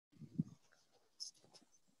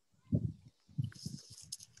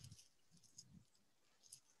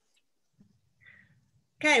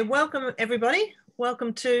Okay, welcome everybody.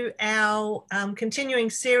 Welcome to our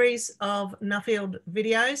continuing series of Nuffield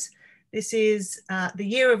videos. This is the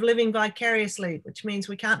year of living vicariously, which means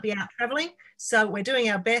we can't be out traveling. So we're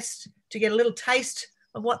doing our best to get a little taste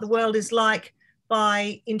of what the world is like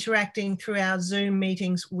by interacting through our Zoom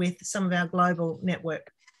meetings with some of our global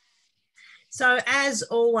network. So as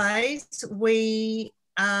always, we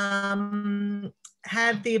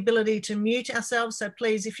have the ability to mute ourselves. So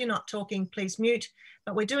please, if you're not talking, please mute.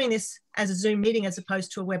 But we're doing this as a Zoom meeting as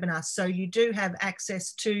opposed to a webinar. So you do have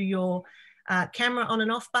access to your camera on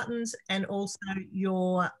and off buttons and also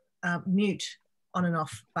your mute on and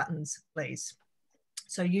off buttons, please.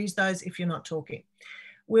 So use those if you're not talking.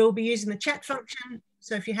 We'll be using the chat function.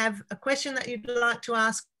 So if you have a question that you'd like to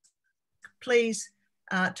ask, please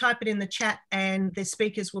type it in the chat and the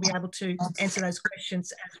speakers will be able to answer those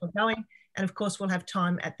questions as we're going. And of course, we'll have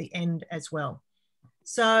time at the end as well.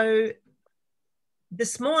 So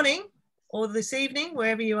this morning or this evening,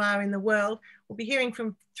 wherever you are in the world, we'll be hearing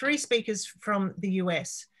from 3 speakers from the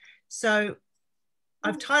US. So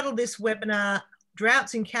I've titled this webinar,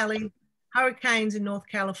 Droughts in Cali, Hurricanes in North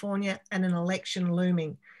California, and an Election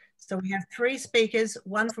Looming. So we have 3 speakers,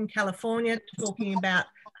 one from California talking about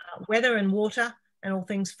weather and water and all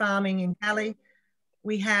things farming in Cali.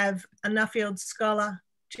 We have a Nuffield scholar,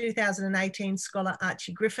 2018 scholar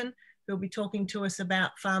Archie Griffin, who'll be talking to us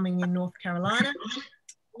about farming in North Carolina.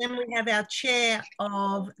 Then we have our chair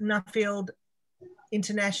of Nuffield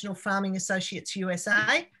International Farming Associates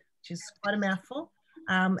USA, which is quite a mouthful,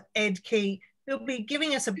 Ed Key, who'll be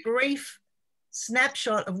giving us a brief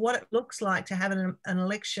snapshot of what it looks like to have an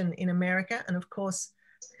election in America. And of course,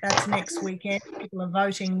 that's next weekend. People are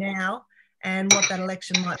voting now and what that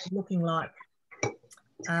election might be looking like.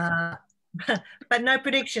 But no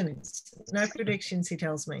predictions, he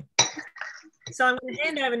tells me. So I'm going to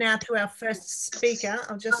hand over now to our first speaker.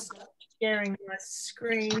 I'm just sharing my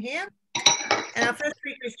screen here. And our first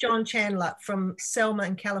speaker is John Chandler from Selma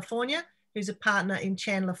in California, who's a partner in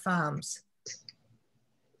Chandler Farms.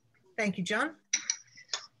 Thank you, John.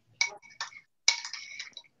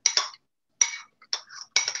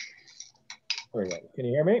 There we go. Can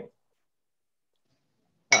you hear me?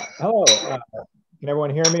 Hello. Can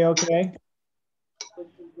everyone hear me okay?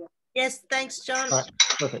 Yes, thanks, John. All right,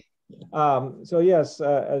 perfect. So yes,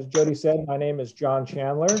 as Jody said, my name is John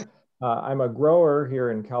Chandler. I'm a grower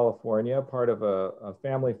here in California, part of a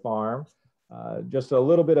family farm. Just a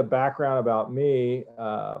little bit of background about me,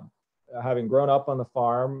 having grown up on the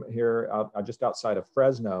farm here just outside of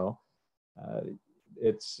Fresno.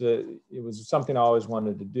 It was something I always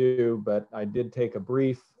wanted to do, but I did take a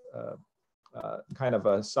brief kind of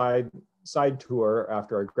a side tour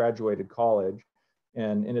after I graduated college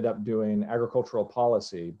and ended up doing agricultural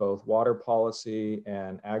policy, both water policy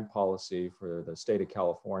and ag policy for the state of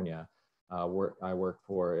California. I worked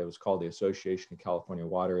for, it was called the Association of California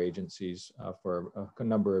Water Agencies for a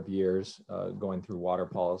number of years, going through water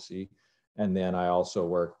policy. And then I also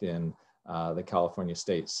worked in the California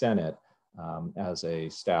State Senate as a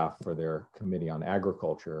staff for their Committee on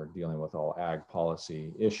Agriculture, dealing with all ag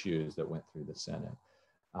policy issues that went through the Senate.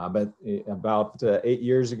 But about 8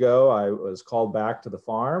 years ago, I was called back to the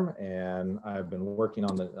farm, and I've been working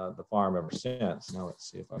on the farm ever since. Now let's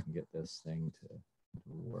see if I can get this thing to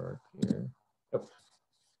work here. Oh,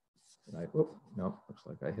 no, looks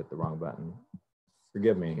like I hit the wrong button.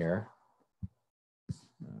 Forgive me here.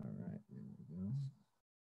 All right,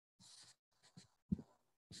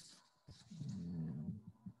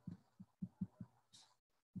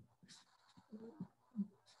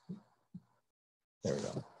 here we go. There we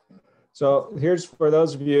go. So here's, for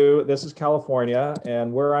those of you, this is California,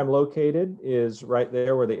 and where I'm located is right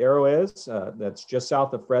there where the arrow is. That's just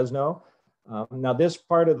south of Fresno. Now this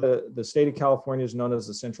part of the state of California is known as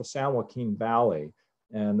the Central San Joaquin Valley.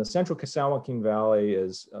 And the Central San Joaquin Valley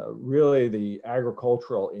is really the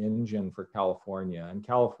agricultural engine for California. And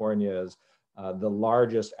California is the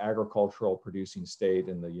largest agricultural producing state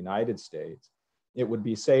in the United States. It would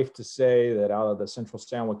be safe to say that out of the Central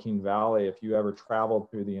San Joaquin Valley, if you ever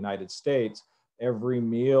traveled through the United States, every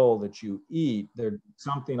meal that you eat, there's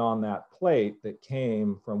something on that plate that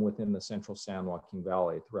came from within the Central San Joaquin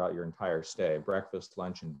Valley throughout your entire stay, breakfast,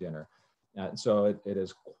 lunch, and dinner. And so it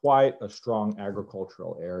is quite a strong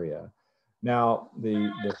agricultural area. Now,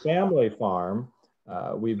 the family farm,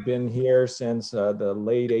 we've been here since the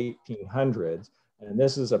late 1800s, and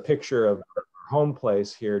this is a picture of our home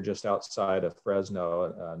place here just outside of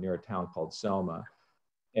Fresno, near a town called Selma.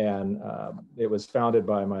 And it was founded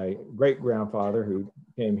by my great-grandfather, who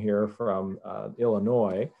came here from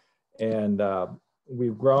Illinois. And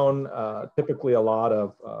we've grown typically a lot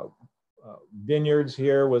of vineyards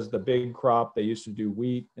here was the big crop. They used to do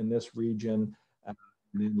wheat in this region. And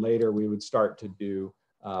then later we would start to do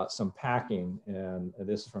some packing. And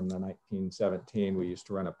this is from the 1917. We used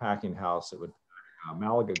to run a packing house that would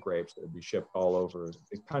Malaga grapes that would be shipped all over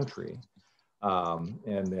the country.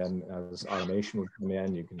 And then as automation would come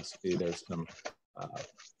in, you can see there's some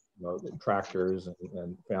tractors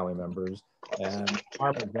and family members, and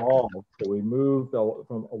farm evolved. So we moved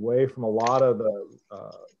away from a lot of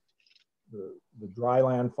the dry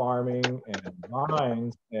land farming and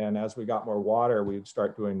vines, and as we got more water, we'd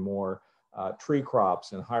start doing more tree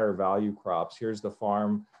crops and higher value crops. Here's the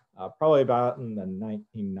farm probably about in the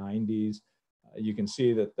 1990s. You can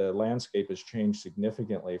see that the landscape has changed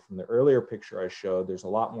significantly from the earlier picture I showed. There's a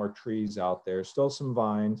lot more trees out there, still some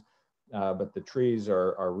vines, but the trees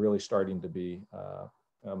are really starting to be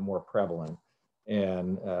more prevalent.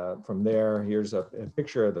 And from there, here's a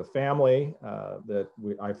picture of the family that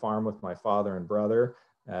I farm with my father and brother.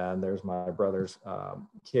 And there's my brother's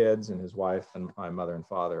kids and his wife, and my mother and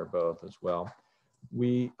father are both as well.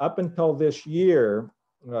 Up until this year,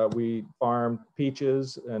 we farmed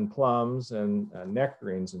peaches and plums and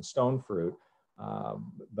nectarines and stone fruit.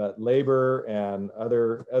 But labor and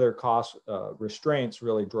other cost restraints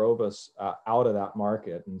really drove us out of that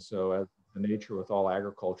market. And so as the nature with all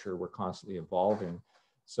agriculture, we're constantly evolving.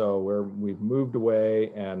 So we've moved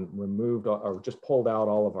away and removed or just pulled out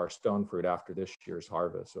all of our stone fruit after this year's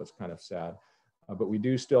harvest. So it's kind of sad. But we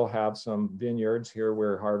do still have some vineyards here.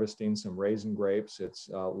 We're harvesting some raisin grapes. It's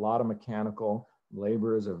a lot of mechanical.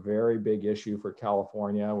 Labor is a very big issue for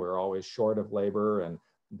California. We're always short of labor, and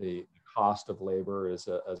the cost of labor is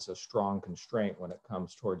a strong constraint when it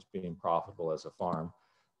comes towards being profitable as a farm.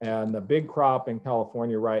 And the big crop in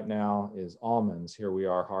California right now is almonds. Here we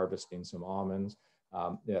are harvesting some almonds.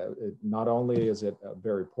 Not only is it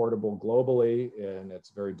very portable globally, and it's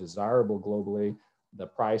very desirable globally, the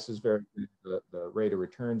price is very good, the rate of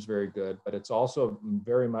return is very good, but it's also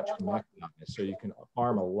very much mechanized. So you can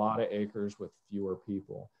farm a lot of acres with fewer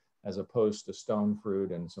people, as opposed to stone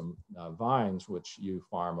fruit and some vines, which you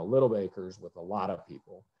farm a little acres with a lot of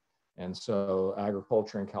people. And so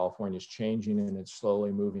agriculture in California is changing, and it's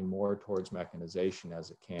slowly moving more towards mechanization as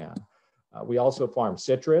it can. We also farm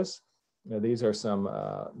citrus. These are some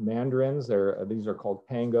mandarins. These are called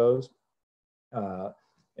pangos.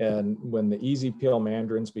 And when the easy peel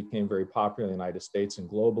mandarins became very popular in the United States and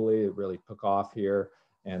globally, it really took off here.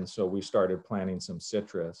 And so we started planting some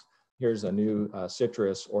citrus. Here's a new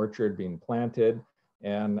citrus orchard being planted.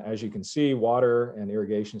 And as you can see, water and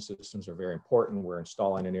irrigation systems are very important. We're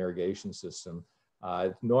installing an irrigation system.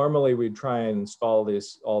 Normally we'd try and install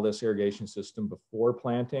all this irrigation system before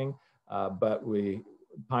planting, but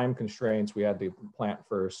time constraints, we had to plant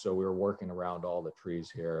first. So we were working around all the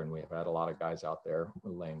trees here, and we have had a lot of guys out there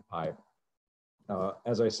laying pipe.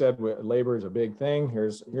 As I said, labor is a big thing.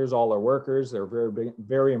 Here's all our workers. They're a very big,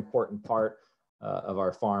 very important part of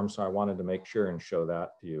our farm. So I wanted to make sure and show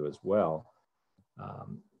that to you as well.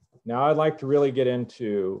 Now I'd like to really get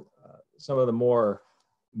into some of the more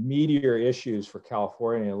meatier issues for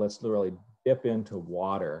California. Let's really dip into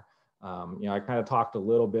water. I kind of talked a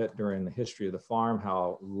little bit during the history of the farm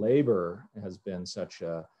how labor has been such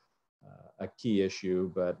a key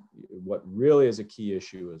issue, but what really is a key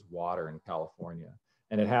issue is water in California.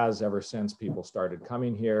 And it has ever since people started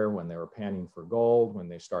coming here, when they were panning for gold, when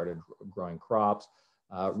they started growing crops.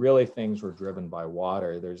 Really things were driven by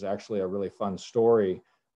water. There's actually a really fun story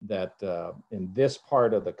that in this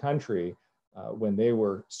part of the country, when they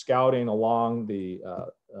were scouting along the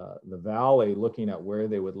valley, looking at where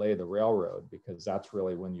they would lay the railroad, because that's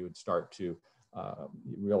really when you would start to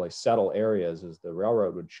really settle areas as the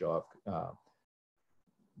railroad would show up.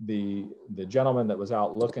 The gentleman that was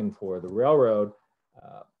out looking for the railroad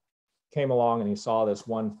came along, and he saw this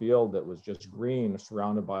one field that was just green,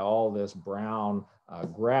 surrounded by all this brown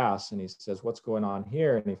grass. And he says, "What's going on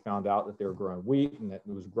here?" And he found out that they were growing wheat, and it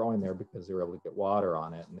was growing there because they were able to get water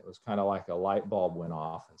on it. And it was kind of like a light bulb went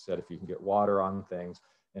off and said, if you can get water on things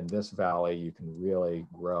in this valley, you can really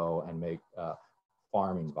grow and make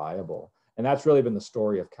farming viable. And that's really been the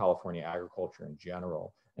story of California agriculture in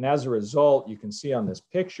general. And as a result, you can see on this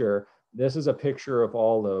picture, this is a picture of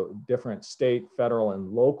all the different state, federal, and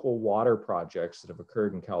local water projects that have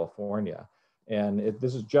occurred in California. And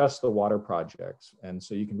this is just the water projects. And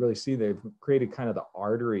so you can really see they've created kind of the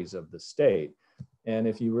arteries of the state. And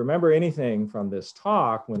if you remember anything from this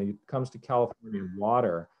talk, when it comes to California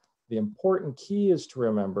water, the important key is to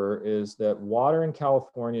remember is that water in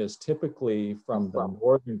California is typically from the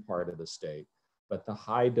northern part of the state, but the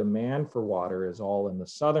high demand for water is all in the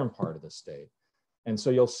southern part of the state. And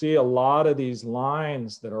so you'll see a lot of these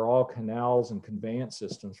lines that are all canals and conveyance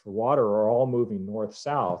systems for water are all moving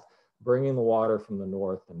north-south, bringing the water from the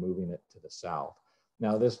north and moving it to the south.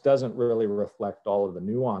 Now, this doesn't really reflect all of the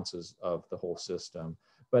nuances of the whole system,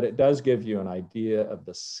 but it does give you an idea of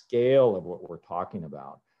the scale of what we're talking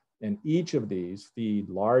about. And each of these feed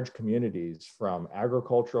large communities, from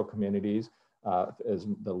agricultural communities as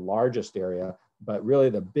the largest area, but really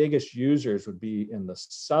the biggest users would be in the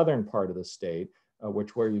southern part of the state,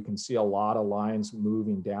 where you can see a lot of lines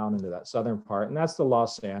moving down into that southern part. And that's the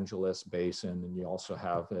Los Angeles basin. And you also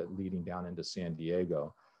have it leading down into San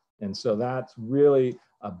Diego. And so that's really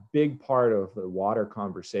a big part of the water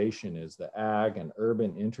conversation, is the ag and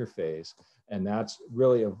urban interface. And that's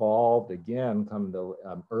really evolved again come the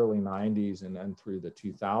early 90s and then through the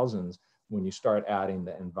 2000s, when you start adding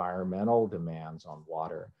the environmental demands on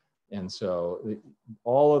water. And so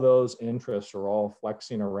all of those interests are all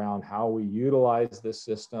flexing around how we utilize this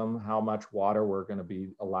system, how much water we're going to be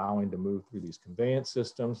allowing to move through these conveyance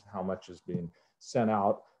systems, how much is being sent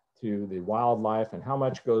out to the wildlife, and how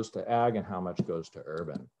much goes to ag and how much goes to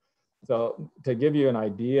urban. So to give you an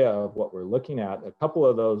idea of what we're looking at, a couple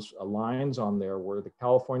of those lines on there were the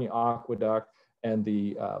California Aqueduct and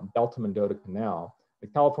the Delta Mendota Canal. The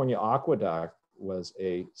California Aqueduct was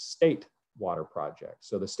a state water project.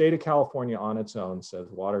 So the state of California on its own says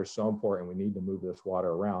water is so important, we need to move this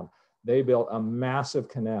water around. They built a massive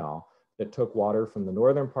canal that took water from the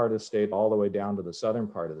northern part of the state all the way down to the southern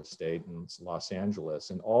part of the state in Los Angeles.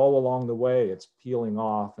 And all along the way, it's peeling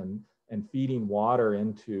off and feeding water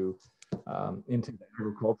into the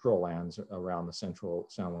agricultural lands around the central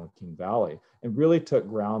San Joaquin Valley, and really took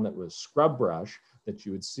ground that was scrub brush that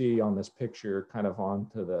you would see on this picture kind of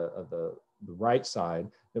onto the right side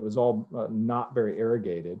that was all not very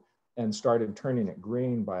irrigated, and started turning it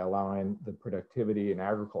green by allowing the productivity in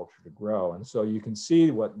agriculture to grow. And so you can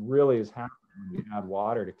see what really is happening when you add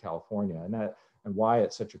water to California, and why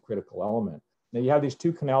it's such a critical element. Now you have these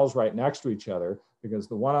two canals right next to each other, because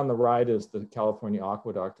the one on the right is the California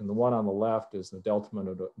Aqueduct and the one on the left is the Delta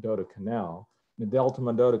Mendota Canal. The Delta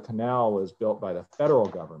Mendota Canal was built by the federal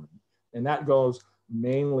government, and that goes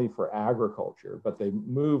mainly for agriculture, but they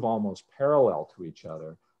move almost parallel to each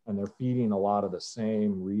other, and they're feeding a lot of the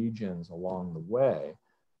same regions along the way.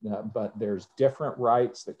 But there's different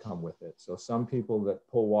rights that come with it. So some people that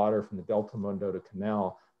pull water from the Delta Mendota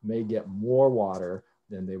Canal may get more water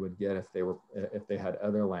than they would get if they had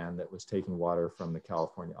other land that was taking water from the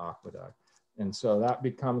California Aqueduct. And so that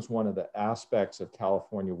becomes one of the aspects of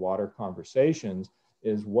California water conversations,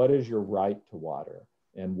 is what is your right to water?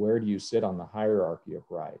 And where do you sit on the hierarchy of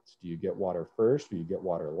rights? Do you get water first, or do you get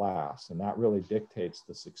water last? And that really dictates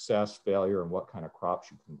the success, failure, and what kind of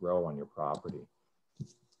crops you can grow on your property.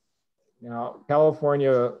 Now,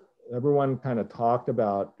 California, everyone kind of talked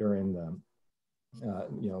about during the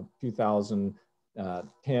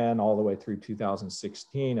 2010 all the way through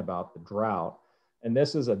 2016 about the drought. And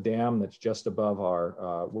this is a dam that's just above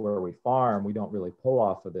our where we farm. We don't really pull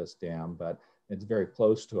off of this dam, but it's very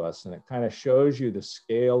close to us, and it kind of shows you the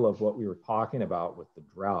scale of what we were talking about with the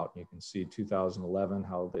drought. You can see 2011,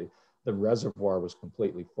 how the reservoir was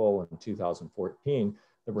completely full. In 2014,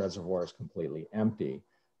 the reservoir is completely empty.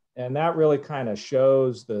 And that really kind of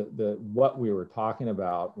shows what we were talking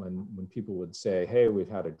about when people would say, hey, we've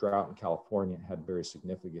had a drought in California, it had very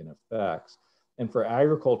significant effects. And for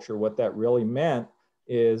agriculture, what that really meant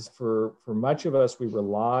is for much of us, we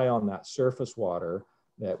rely on that surface water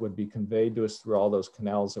that would be conveyed to us through all those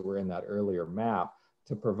canals that were in that earlier map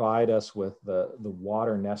to provide us with the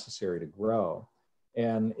water necessary to grow.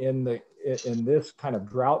 And in this kind of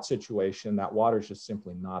drought situation, that water is just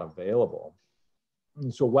simply not available.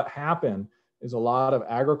 And so what happened is a lot of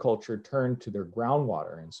agriculture turned to their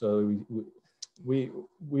groundwater. And so we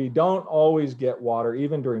don't always get water,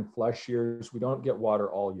 even during flush years, we don't get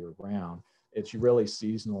water all year round. It's really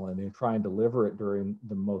seasonal, and they try and deliver it during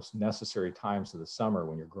the most necessary times of the summer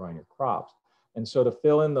when you're growing your crops. And so to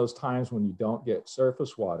fill in those times when you don't get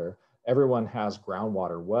surface water, everyone has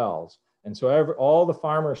groundwater wells. And so all the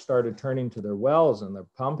farmers started turning to their wells and they're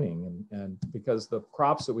pumping. And because the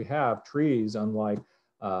crops that we have, trees, unlike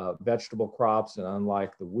vegetable crops and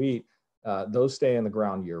unlike the wheat, those stay in the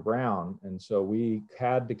ground year round. And so we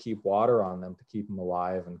had to keep water on them to keep them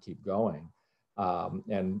alive and keep going.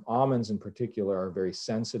 And almonds in particular are very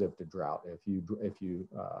sensitive to drought. If you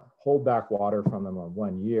hold back water from them on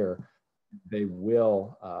 1 year, they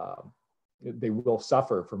will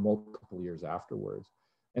suffer for multiple years afterwards.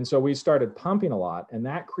 And so we started pumping a lot, and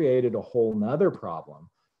that created a whole nother problem,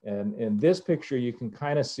 And in this picture, you can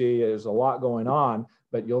kind of see there's a lot going on,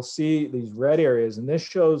 but you'll see these red areas, and this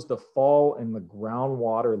shows the fall in the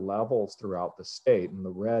groundwater levels throughout the state. And the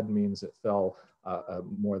red means it fell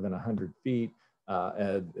more than 100 feet,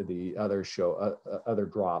 and the others show other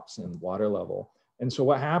drops in water level. And so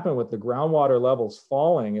what happened with the groundwater levels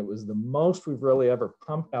falling, it was the most we've really ever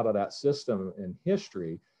pumped out of that system in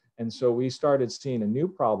history. And so we started seeing a new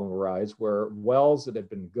problem arise where wells that had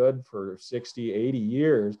been good for 60, 80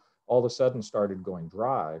 years, all of a sudden started going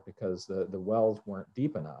dry because the wells weren't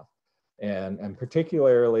deep enough. And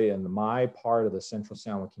particularly in my part of the central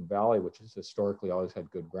San Joaquin Valley, which has historically always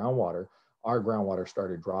had good groundwater, our groundwater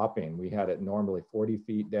started dropping. We had it normally 40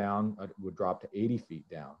 feet down, it would drop to 80 feet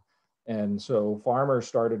down. And so farmers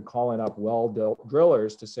started calling up well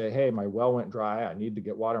drillers to say, hey, my well went dry. I need to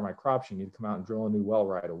get water in my crops. You need to come out and drill a new well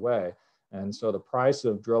right away. And so the price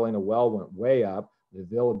of drilling a well went way up. The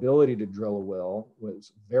availability to drill a well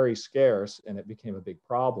was very scarce, and it became a big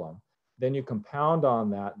problem. Then you compound on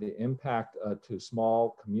that the impact to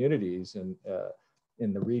small communities in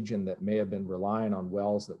the region that may have been relying on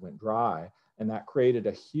wells that went dry. And that created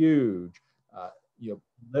a huge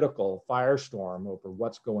political firestorm over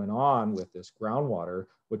what's going on with this groundwater,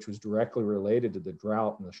 which was directly related to the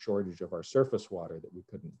drought and the shortage of our surface water that we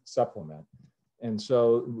couldn't supplement. And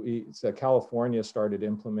so California started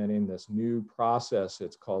implementing this new process.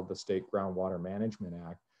 It's called the State Groundwater Management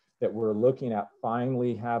Act, that we're looking at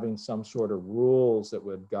finally having some sort of rules that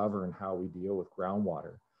would govern how we deal with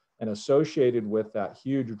groundwater. And associated with that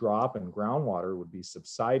huge drop in groundwater would be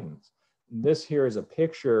subsidence. This here is a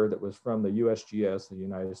picture that was from the USGS, the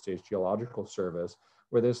United States Geological Service,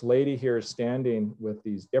 where this lady here is standing with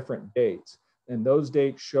these different dates. And those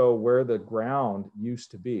dates show where the ground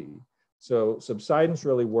used to be. So subsidence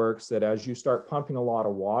really works that as you start pumping a lot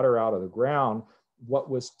of water out of the ground, what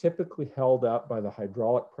was typically held up by the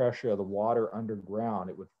hydraulic pressure of the water underground,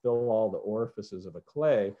 it would fill all the orifices of a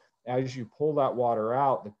clay. As you pull that water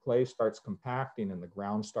out, the clay starts compacting and the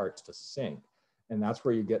ground starts to sink. And that's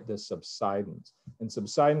where you get this subsidence. And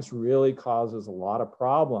subsidence really causes a lot of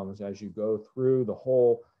problems as you go through the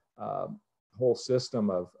whole system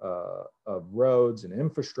of roads and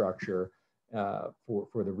infrastructure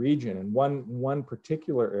for the region. And one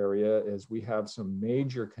particular area is we have some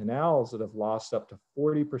major canals that have lost up to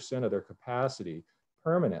 40% of their capacity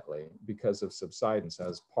permanently because of subsidence,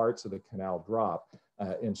 as parts of the canal drop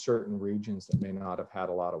in certain regions that may not have had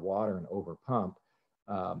a lot of water and overpump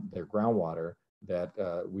their groundwater.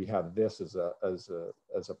 That we have this as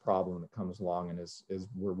a problem that comes along, and is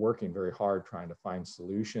we're working very hard trying to find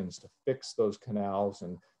solutions to fix those canals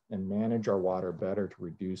and manage our water better to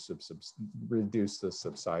reduce the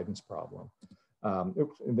subsidence problem.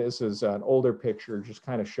 This is an older picture just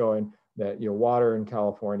kind of showing that water in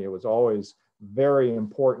California was always very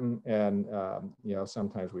important, and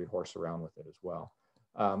sometimes we'd horse around with it as well.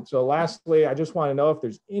 So lastly, I just want to know if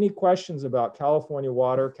there's any questions about California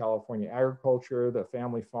water, California agriculture, the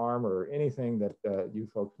family farm, or anything that you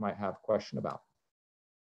folks might have a question about.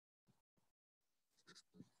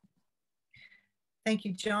 Thank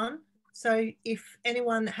you, John. So if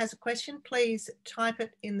anyone has a question, please type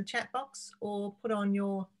it in the chat box or put on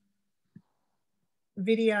your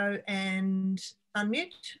video and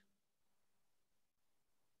unmute.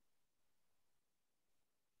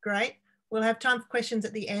 Great. We'll have time for questions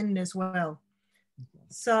at the end as well.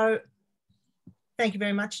 So thank you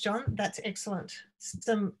very much, John. That's excellent.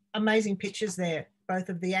 Some amazing pictures there, both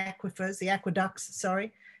of the aqueducts,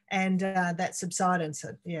 sorry, and that subsidence.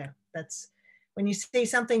 Yeah, that's when you see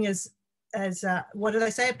something as what do they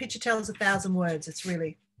say? A picture tells 1,000 words. It's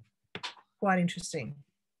really quite interesting.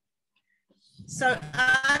 So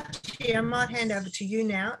Archie, I might hand over to you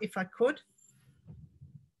now, if I could.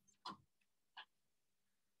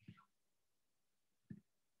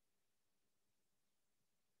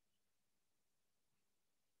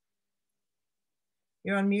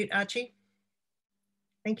 You're on mute, Archie.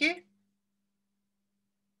 Thank you.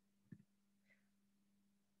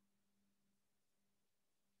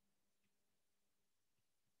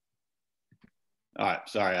 All right,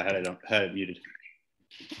 sorry, I had it muted.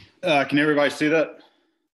 Can everybody see that?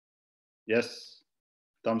 Yes,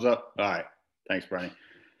 thumbs up. All right, thanks, Brian.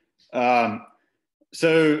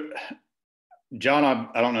 So, John,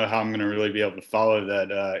 I don't know how I'm going to really be able to follow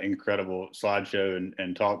that incredible slideshow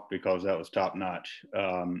and talk, because that was top notch.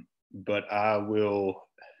 But I will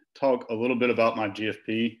talk a little bit about my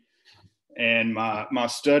GFP and my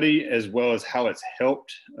study, as well as how it's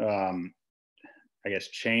helped, I guess,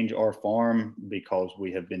 change our farm, because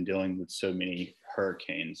we have been dealing with so many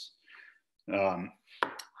hurricanes.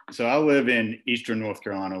 So I live in eastern North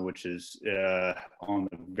Carolina, which is on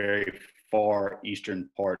the very far eastern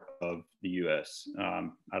part of the U.S.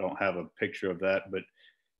 I don't have a picture of that, but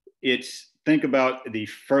think about the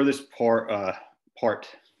furthest part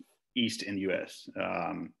east in the U.S.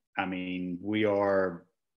 I mean, we are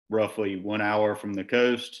roughly 1 hour from the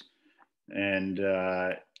coast, and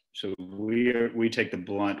so we take the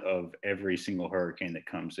blunt of every single hurricane that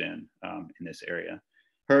comes in this area.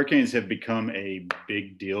 Hurricanes have become a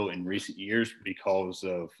big deal in recent years because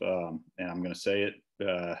of, and I'm going to say it,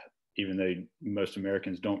 even though most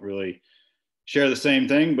Americans don't really share the same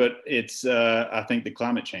thing, but it's, I think the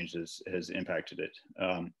climate change has impacted it.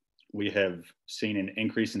 We have seen an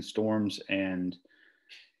increase in storms, and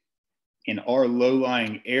in our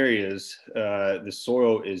low-lying areas, the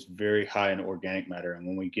soil is very high in organic matter. And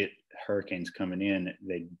when we get hurricanes coming in,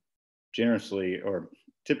 they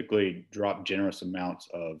typically drop generous amounts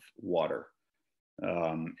of water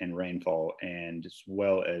and rainfall, and as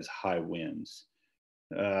well as high winds.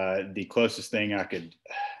 The closest thing I could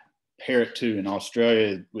pair it to in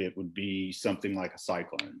Australia, it would be something like a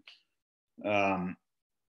cyclone,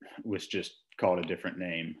 which just called a different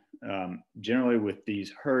name. Generally with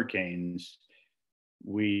these hurricanes,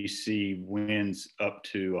 we see winds up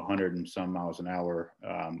to 100 and some miles an hour,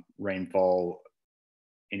 rainfall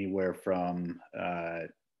anywhere from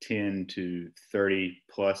 10 to 30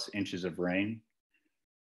 plus inches of rain,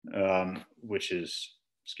 which is,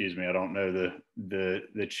 excuse me, I don't know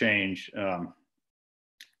the change.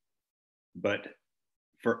 But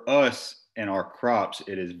for us and our crops,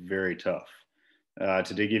 it is very tough.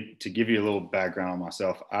 To give you a little background on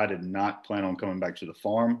myself, I did not plan on coming back to the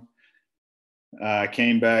farm. I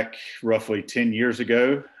came back roughly 10 years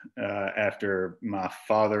ago after my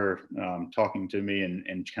father talking to me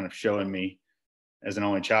and kind of showing me as an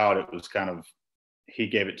only child. It was kind of, he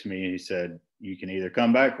gave it to me and he said, you can either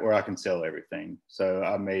come back or I can sell everything. So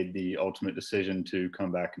I made the ultimate decision to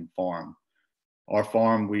come back and farm. Our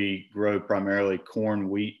farm, we grow primarily corn,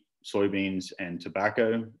 wheat, soybeans, and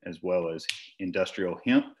tobacco, as well as industrial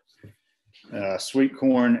hemp, sweet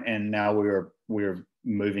corn, and now we're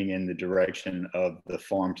moving in the direction of the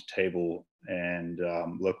farm to table and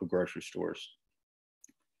local grocery stores.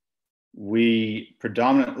 We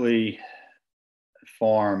predominantly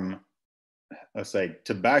farm, let's say,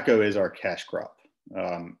 tobacco is our cash crop.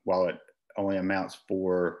 While it only amounts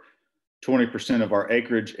for 20% of our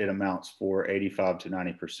acreage, it amounts for 85 to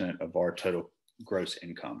 90% of our total gross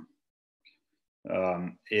income.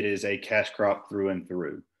 It is a cash crop through and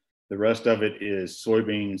through. The rest of it is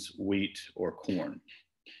soybeans, wheat, or corn.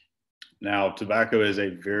 Now, tobacco is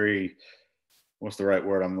a very, what's the right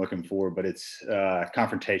word I'm looking for, but it's a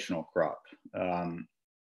confrontational crop.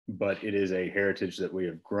 But it is a heritage that we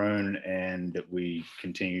have grown and that we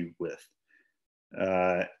continue with.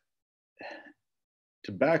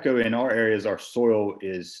 Tobacco in our areas, our soil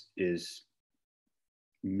is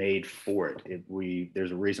made for it.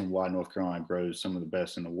 There's a reason why North Carolina grows some of the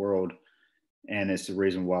best in the world, and it's the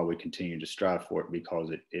reason why we continue to strive for it,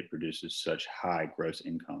 because it produces such high gross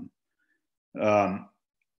income.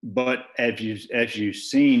 But as you've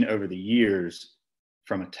seen over the years,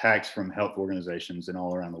 from attacks from health organizations and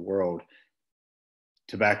all around the world,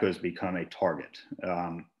 tobacco has become a target.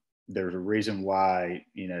 There's a reason why,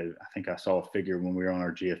 I think I saw a figure when we were on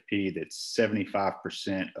our GFP that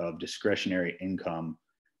 75% of discretionary income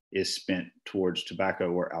is spent towards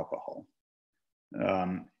tobacco or alcohol.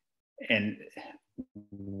 And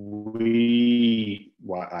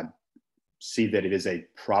while I see that it is a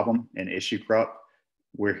problem, an issue crop,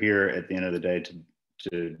 we're here at the end of the day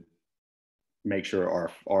to make sure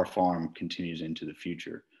our farm continues into the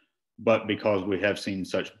future. But because we have seen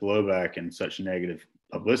such blowback and such negative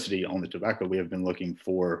publicity on the tobacco, we have been looking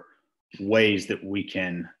for ways that we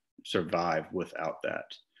can survive without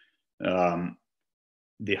that.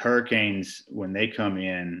 The hurricanes, when they come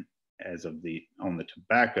in on the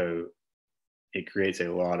tobacco, it creates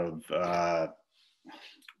a lot of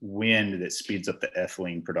wind that speeds up the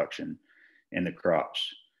ethylene production in the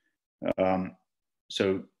crops.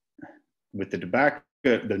 So with the tobacco,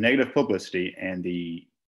 the negative publicity and the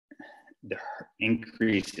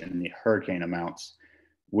increase in the hurricane amounts,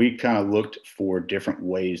 we kind of looked for different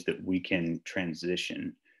ways that we can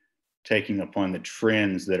transition, taking upon the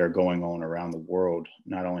trends that are going on around the world,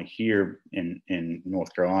 not only here in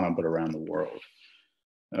North Carolina, but around the world.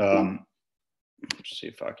 Let's see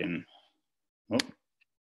if I can,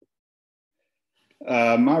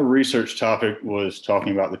 my research topic was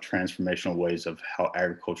talking about the transformational ways of how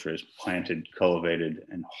agriculture is planted, cultivated,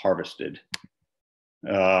 and harvested.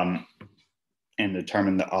 and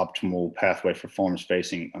determine the optimal pathway for farmers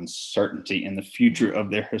facing uncertainty in the future of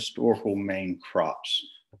their historical main crops.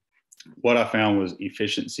 What I found was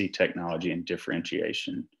efficiency, technology, and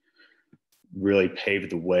differentiation really paved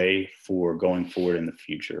the way for going forward in the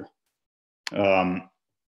future.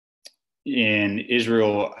 In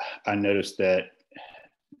Israel, I noticed that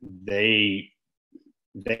they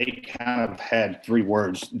kind of had three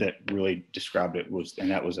words that really described it, and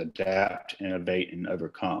that was adapt, innovate, and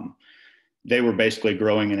overcome. They were basically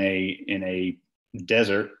growing in a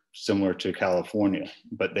desert similar to California,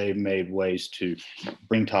 but they made ways to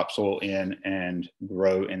bring topsoil in and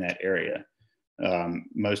grow in that area,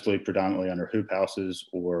 mostly predominantly under hoop houses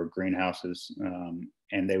or greenhouses.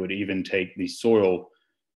 And they would even take the soil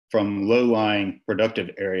from low-lying productive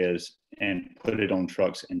areas and put it on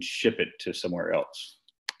trucks and ship it to somewhere else.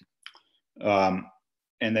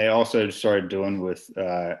 And they also started dealing with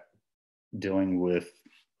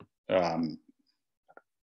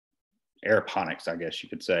aeroponics, I guess you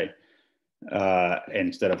could say,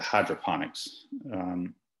 instead of hydroponics.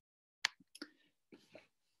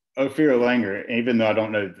 Ophir Langer, even though I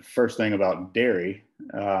don't know the first thing about dairy,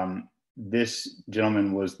 this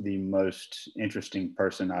gentleman was the most interesting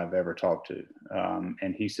person I've ever talked to.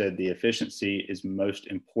 And he said the efficiency is the most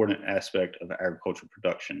important aspect of agricultural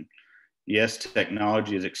production. Yes,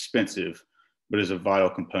 technology is expensive, but is a vital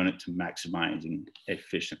component to maximizing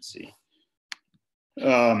efficiency.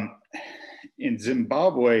 In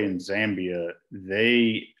Zimbabwe and Zambia,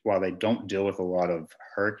 while they don't deal with a lot of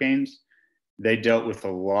hurricanes, they dealt with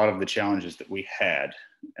a lot of the challenges that we had.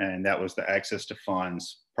 And that was the access to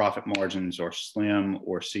funds, profit margins are slim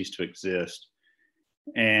or cease to exist.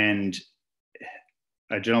 And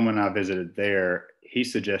a gentleman I visited there, he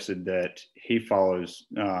suggested that he follows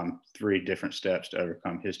 3 different steps to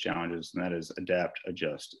overcome his challenges, and that is adapt,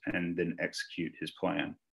 adjust, and then execute his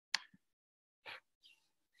plan.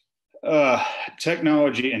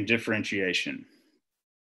 Technology and differentiation.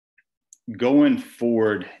 Going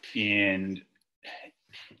forward in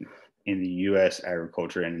the U.S.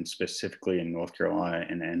 agriculture, and specifically in North Carolina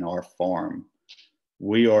and in our farm,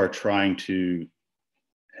 we are trying to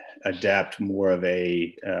adapt more of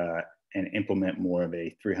and implement more of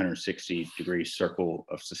a 360-degree circle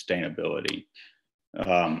of sustainability,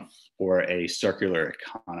 or a circular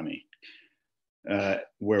economy,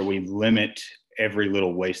 where we limit every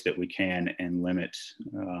little waste that we can and limit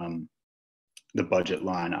the budget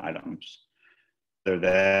line items. So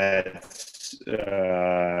that's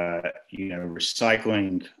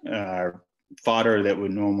recycling fodder that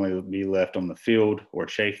would normally be left on the field, or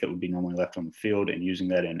chaff that would be normally left on the field, and using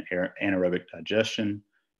that in anaerobic digestion,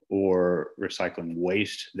 or recycling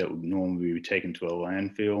waste that would normally be taken to a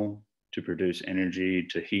landfill to produce energy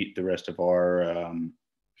to heat the rest of our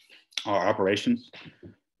operations.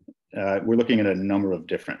 We're looking at a number of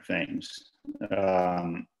different things.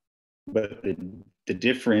 But the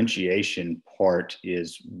differentiation part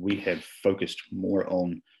is we have focused more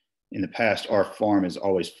on, in the past, our farm has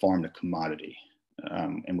always farmed a commodity.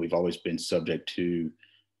 And we've always been subject to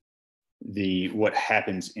what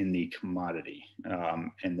happens in the commodity.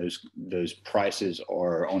 And those prices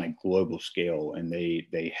are on a global scale, and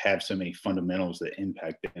they have so many fundamentals that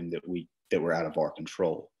impact them that were out of our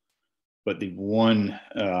control. But the one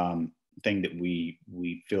thing that we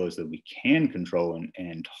feel is that we can control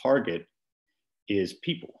and target is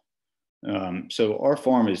people. So our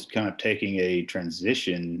farm is kind of taking a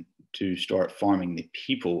transition to start farming the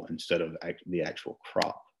people instead of the actual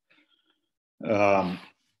crop.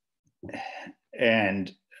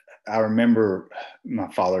 And I remember my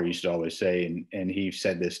father used to always say, and he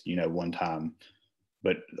said this, one time,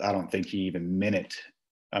 but I don't think he even meant it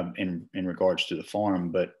in regards to the farm,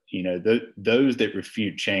 but those that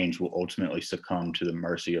refute change will ultimately succumb to the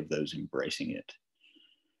mercy of those embracing it.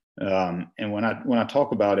 And when I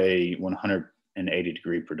talk about a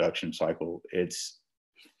 180-degree production cycle, it's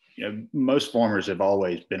most farmers have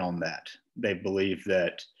always been on that. They believe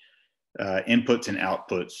that inputs and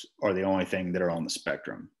outputs are the only thing that are on the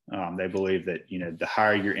spectrum. They believe that the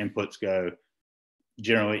higher your inputs go,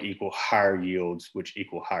 generally equal higher yields, which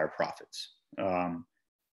equal higher profits.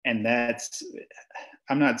 And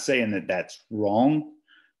I'm not saying that that's wrong,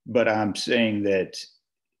 but I'm saying that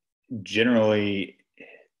generally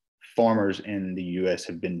farmers in the US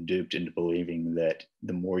have been duped into believing that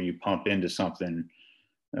the more you pump into something,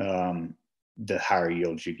 the higher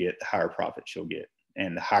yields you get, the higher profits you'll get.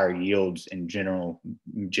 And the higher yields in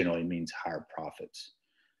generally means higher profits.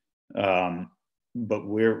 But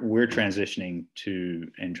we're transitioning to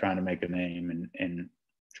and trying to make a name and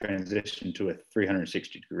transition to a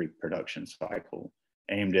 360-degree production cycle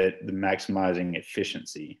aimed at the maximizing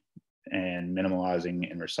efficiency and minimizing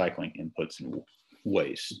and recycling inputs and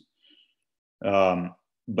waste.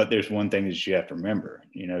 But there's one thing that you have to remember,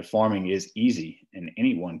 you know, farming is easy and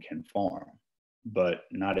anyone can farm, but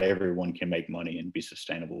not everyone can make money and be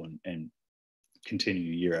sustainable and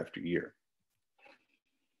continue year after year.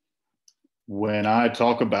 When I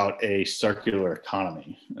talk about a circular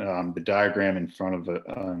economy, the diagram in front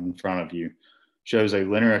of you shows a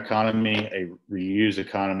linear economy, a reuse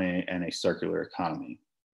economy, and a circular economy.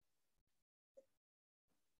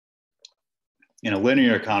 In a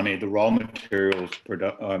linear economy, the raw materials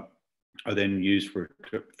are then used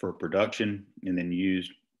for production and then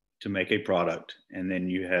used to make a product, and then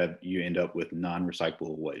you end up with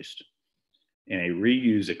non-recyclable waste. In a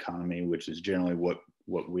reuse economy, which is generally what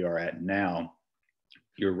we are at now,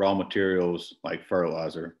 your raw materials like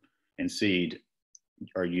fertilizer and seed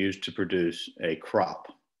are used to produce a crop.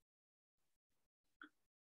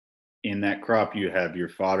 In that crop, you have your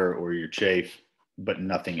fodder or your chaff, but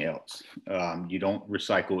nothing else. You don't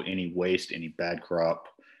recycle any waste, any bad crop.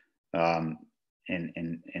 And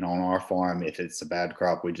on our farm, if it's a bad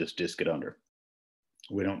crop, we just disc it under.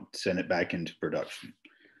 We don't send it back into production.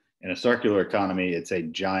 In a circular economy, it's a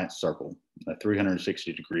giant circle, a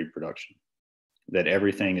 360-degree production, that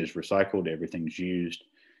everything is recycled, everything's used,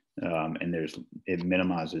 and it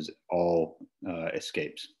minimizes all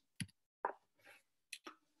escapes.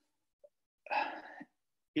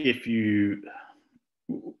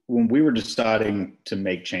 When we were deciding to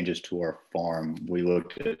make changes to our farm, we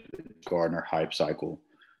looked at the Gardner hype cycle,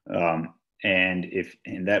 and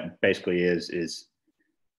that basically is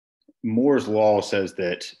Moore's law says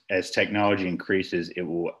that as technology increases, it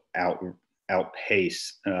will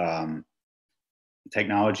outpace.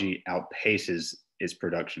 Technology outpaces its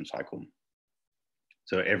production cycle.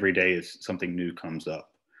 So every day is something new comes up.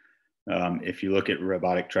 If you look at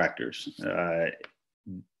robotic tractors,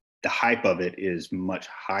 the hype of it is much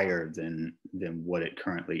higher than what it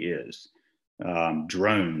currently is.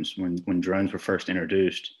 Drones, when drones were first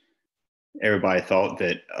introduced, everybody thought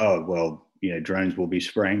that, oh, well, you know, drones will be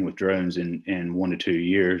spraying with drones in 1 to 2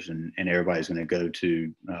 years, and everybody's going to go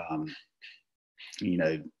to, you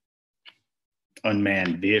know,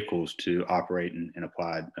 unmanned vehicles to operate and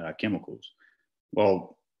apply chemicals.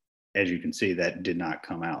 Well, as you can see, that did not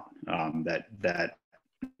come out.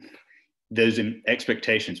 Those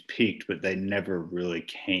expectations peaked, but they never really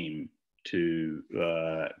came to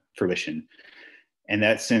fruition. And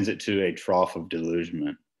that sends it to a trough of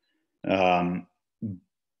delusionment.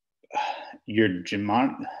 Your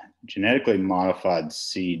genetically modified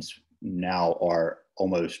seeds now are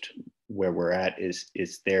almost where we're at,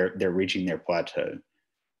 they're reaching their plateau.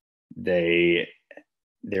 There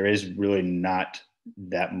is really not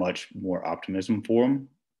that much more optimism for them.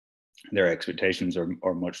 Their expectations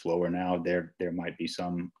are much lower now. There might be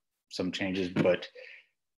some changes, but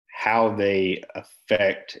how they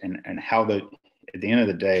affect and how at the end of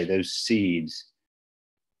the day, those seeds,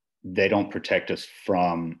 they don't protect us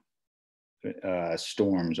from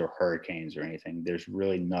storms or hurricanes or anything. There's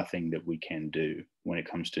really nothing that we can do when it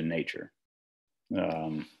comes to nature.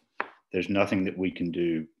 There's nothing that we can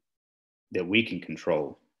do that we can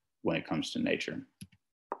control when it comes to nature.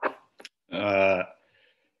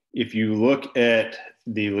 If you look at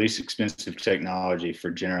the least expensive technology for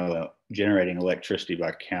generating electricity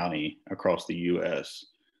by county across the US,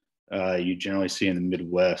 you generally see in the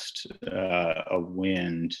Midwest a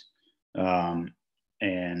wind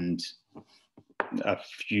and a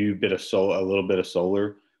little bit of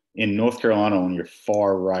solar. In North Carolina, on your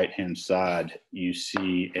far right-hand side, you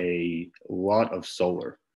see a lot of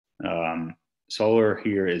solar. Solar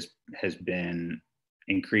here has been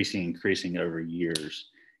increasing over years,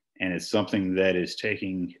 and it's something that is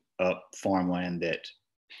taking up farmland that,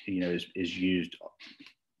 you know, is used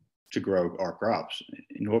to grow our crops.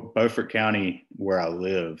 In Beaufort County, where I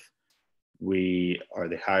live, we are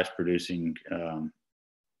the highest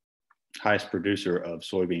producer of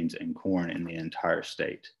soybeans and corn in the entire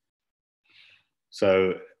state.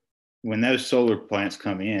 So when those solar plants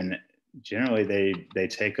come in, generally they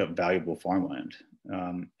take up valuable farmland.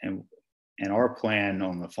 And our plan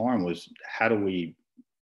on the farm was, how do we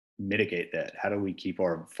mitigate that? How do we keep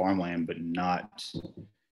our farmland but not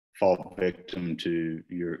fall victim to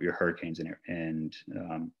your hurricanes and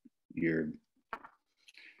your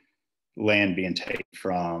land being taken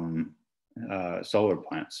from solar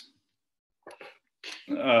plants?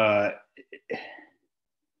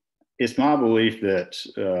 It's my belief that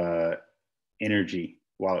energy,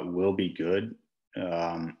 while it will be good,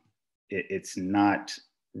 it's not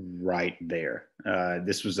right there.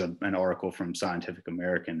 This was an article from Scientific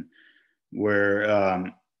American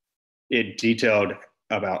where it detailed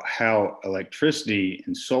about how electricity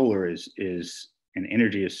and solar and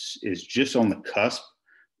energy is just on the cusp,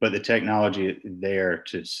 but the technology there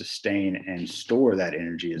to sustain and store that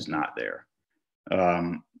energy is not there.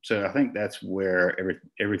 So I think that's where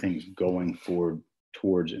everything's going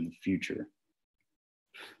towards in the future.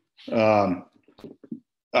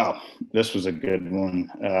 Oh, this was a good one.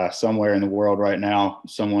 Somewhere in the world right now,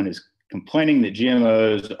 someone is complaining that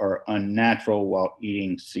GMOs are unnatural while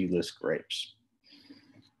eating seedless grapes.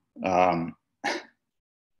 I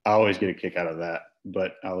always get a kick out of that,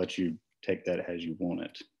 but I'll let you take that as you want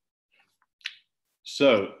it.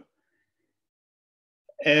 So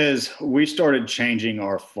as we started changing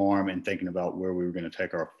our farm and thinking about where we were going to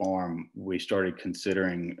take our farm, we started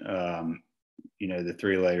considering, the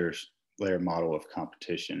three-layer model of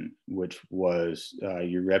competition, which was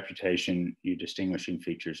your reputation, your distinguishing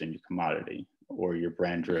features, and your commodity, or your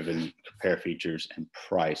brand-driven compare features and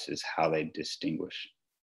price is how they distinguish.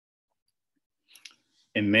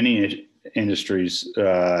 In many industries,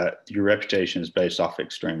 your reputation is based off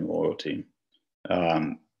extreme loyalty.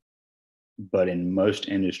 But in most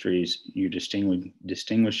industries, your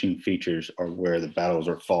distinguishing features are where the battles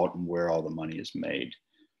are fought and where all the money is made.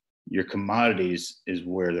 Your commodities is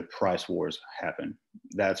where the price wars happen.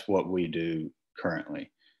 That's what we do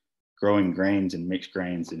currently. Growing grains and mixed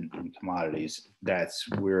grains and commodities,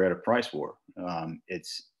 we're at a price war.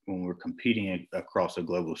 It's when we're competing across a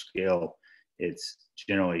global scale, it's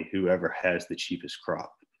generally whoever has the cheapest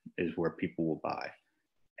crop is where people will buy.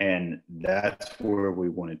 And that's where we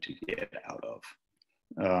wanted to get out of.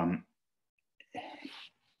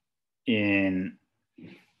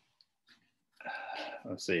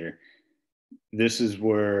 Let's see here. This is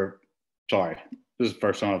the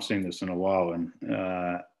first time I've seen this in a while, and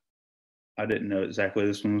I didn't know exactly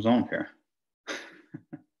this one was on here.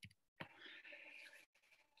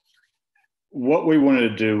 What we wanted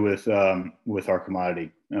to do with our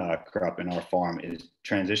commodity crop in our farm is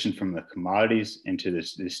transition from the commodities into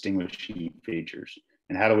this distinguishing features.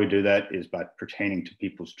 And how do we do that is by pertaining to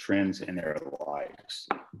people's trends and their likes,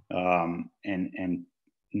 and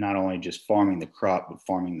not only just farming the crop, but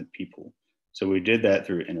farming the people. So we did that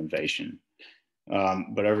through innovation.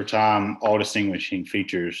 But over time, all distinguishing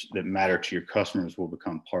features that matter to your customers will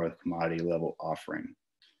become part of the commodity level offering.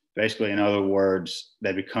 Basically, in other words,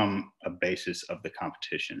 they become a basis of the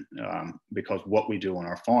competition, because what we do on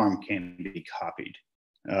our farm can be copied.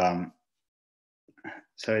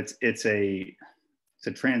 So it's a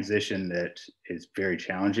transition that is very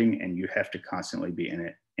challenging, and you have to constantly be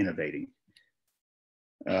innovating.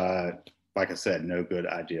 Like I said, no good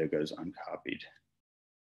idea goes uncopied.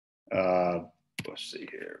 Let's see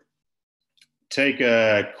here. Take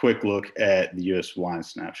a quick look at the U.S. wine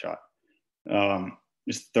snapshot.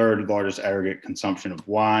 It's the third largest aggregate consumption of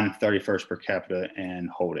wine, 31st per capita and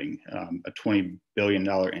holding. A $20 billion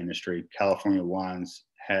industry. California wines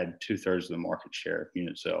had 2/3 of the market share of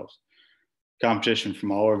unit sales. Competition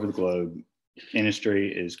from all over the globe.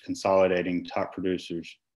 Industry is consolidating. Top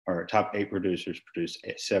 8 producers produce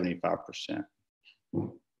 75%.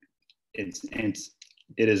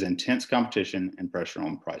 It is intense competition and pressure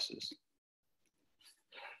on prices.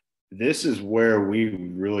 This is where we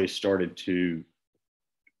really started to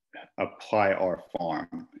apply our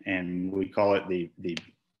farm, and we call it the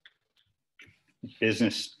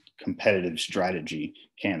business competitive strategy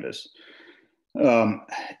canvas.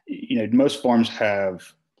 Most farms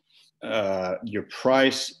have your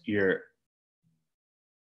price, your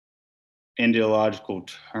ideological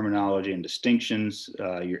terminology and distinctions,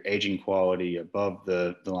 your aging quality, above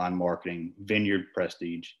the line marketing, vineyard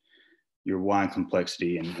prestige, your wine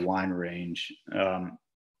complexity and wine range.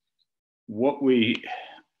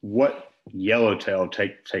 What Yellowtail,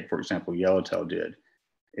 take for example, Yellowtail did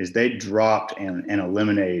is they dropped and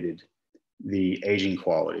eliminated the aging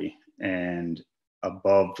quality and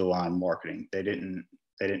above the line marketing. They didn't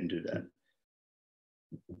do that.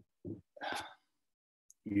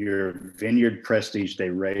 Your vineyard prestige, they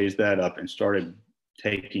raised that up and started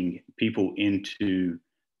taking people into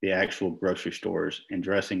the actual grocery stores and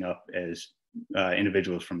dressing up as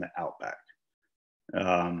individuals from the outback.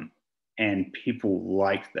 And people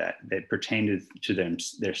liked that. They pertained to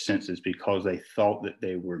their senses because they thought that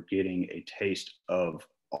they were getting a taste of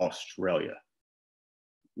Australia.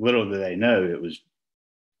 Little did they know it was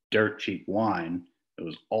dirt cheap wine. It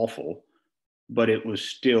was awful, but it was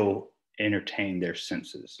still entertained their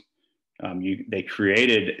senses. They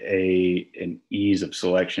created an ease of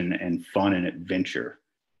selection and fun and adventure.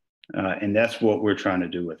 And that's what we're trying to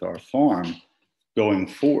do with our farm going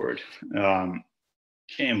forward.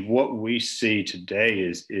 And what we see today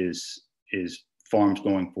is farms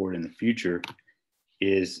going forward in the future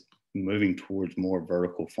is moving towards more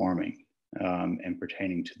vertical farming and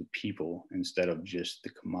pertaining to the people instead of just the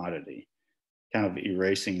commodity, kind of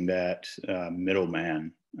erasing that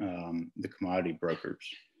middleman, the commodity brokers,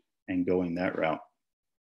 and going that route.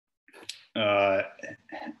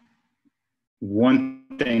 One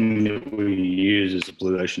thing that we use is a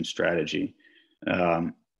blue ocean strategy,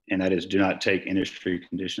 and that is do not take industry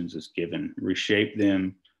conditions as given. Reshape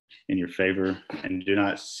them in your favor and do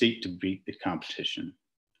not seek to beat the competition.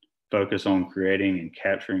 Focus on creating and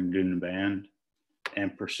capturing good demand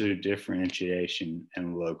and pursue differentiation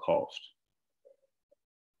and low cost.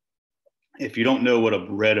 If you don't know what a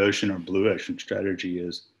red ocean or blue ocean strategy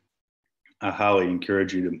is, I highly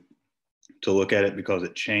encourage you to look at it because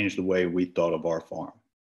it changed the way we thought of our farm.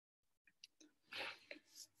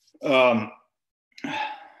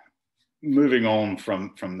 Moving on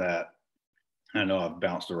from that, I know I've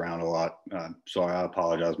bounced around a lot. Sorry, I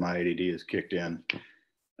apologize. My ADD has kicked in.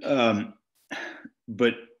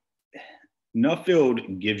 But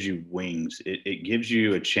Nuffield gives you wings. It gives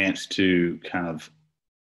you a chance to kind of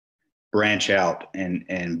branch out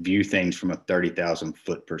and view things from a 30,000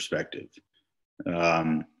 foot perspective.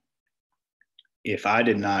 If I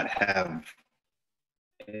did not have,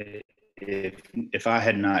 if I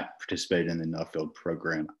had not participated in the Nuffield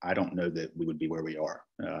program, I don't know that we would be where we are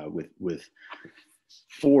with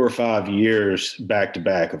 4 or 5 years back to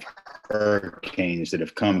back of hurricanes that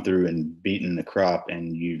have come through and beaten the crop,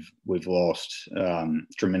 and we've lost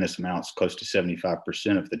tremendous amounts, close to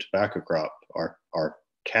 75% of the tobacco crop, our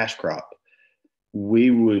cash crop. We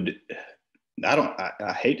would,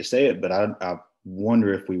 I hate to say it, but I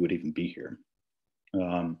wonder if we would even be here.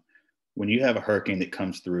 When you have a hurricane that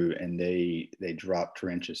comes through and they drop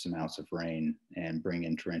torrentious amounts of rain and bring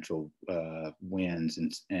in torrential winds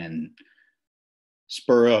and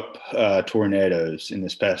spur up tornadoes. In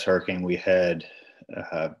this past hurricane, we had,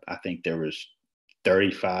 I think there was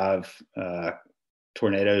 35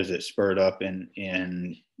 tornadoes that spurred up in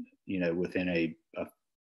within a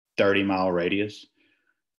 30-mile radius.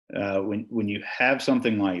 When you have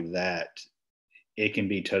something like that, it can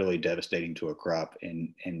be totally devastating to a crop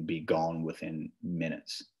and be gone within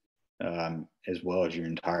minutes, as well as your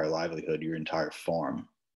entire livelihood, your entire farm,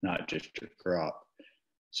 not just your crop.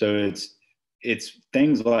 So it's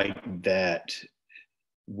things like that.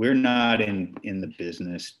 We're not in the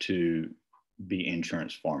business to be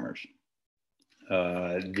insurance farmers.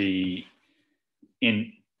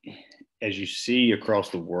 As you see across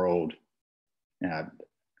the world, and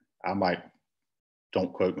I might,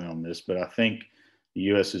 don't quote me on this, but I think the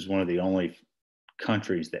U.S. is one of the only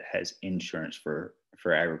countries that has insurance for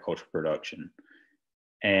agricultural production.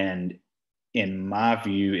 And in my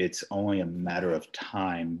view, it's only a matter of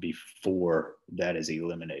time before that is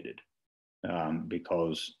eliminated,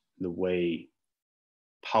 because the way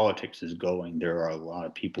politics is going, there are a lot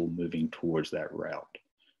of people moving towards that route.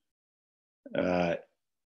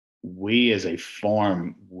 We as a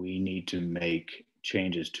farm, we need to make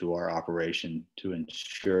changes to our operation to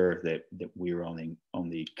ensure that we're on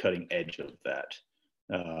the cutting edge of that.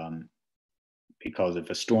 Because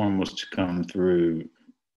if a storm was to come through,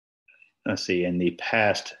 let's see, in the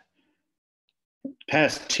past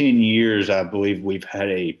 10 years, I believe we've had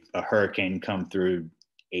a hurricane come through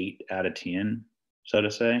 8 out of 10, so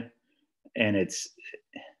to say. And it's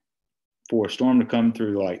for a storm to come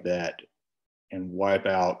through like that and wipe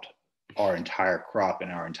out our entire crop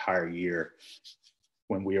and our entire year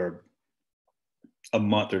when we are a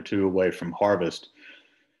month or 2 away from harvest,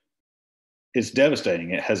 it's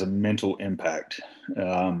devastating. It has a mental impact,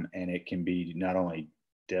 and it can be not only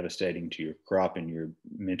devastating to your crop and your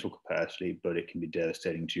mental capacity, but it can be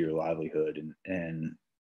devastating to your livelihood and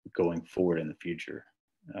going forward in the future.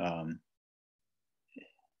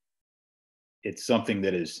 It's something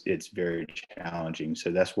that it's very challenging.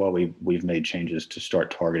 So that's why we've made changes to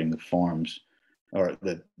start targeting the farms or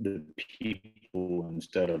the people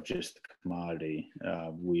instead of just the commodity.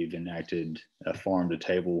 We've enacted a farm to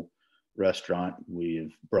table restaurant.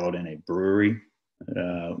 We've brought in a brewery.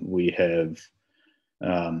 We have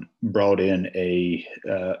brought in a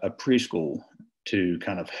preschool to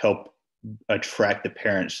kind of help attract the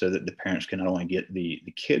parents so that the parents can not only get the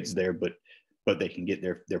kids there, but they can get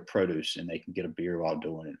their produce and they can get a beer while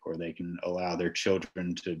doing it, or they can allow their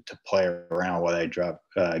children to play around while they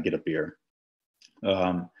get a beer.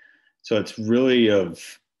 So it's really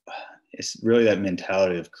that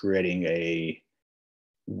mentality of creating a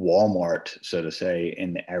Walmart, so to say,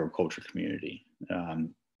 in the agriculture community,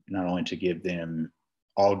 not only to give them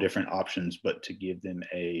all different options, but to give them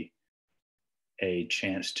a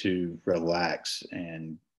chance to relax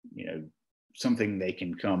and something they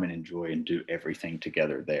can come and enjoy and do everything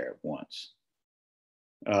together there at once.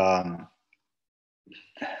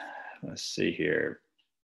 Let's see here.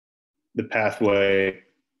 The pathway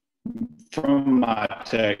from my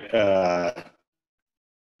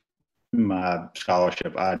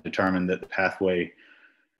scholarship, I determined that the pathway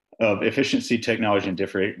of efficiency, technology, and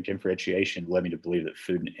differentiation led me to believe that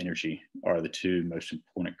food and energy are the two most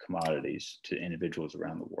important commodities to individuals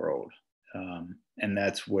around the world. And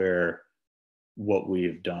that's where what we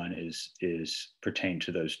have done is pertain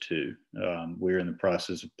to those two. We're in the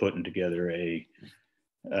process of putting together a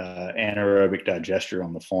anaerobic digester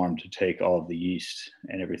on the farm to take all of the yeast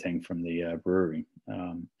and everything from the brewery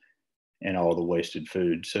and all the wasted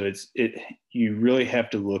food. So you really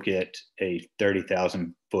have to look at a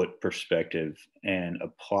 30,000 foot perspective and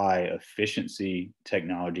apply efficiency,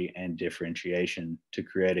 technology, and differentiation to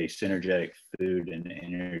create a synergetic food and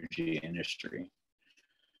energy industry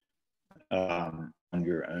on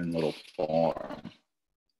your own little farm.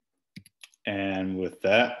 And with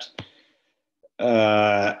that,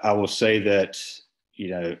 I will say that,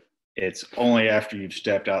 it's only after you've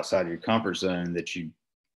stepped outside of your comfort zone that you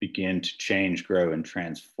begin to change, grow, and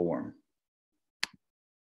transform.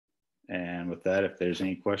 And with that, if there's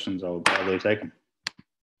any questions, I will gladly take them.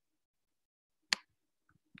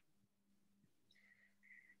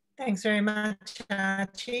 Thanks very much,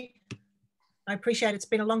 Archie. I appreciate it. It's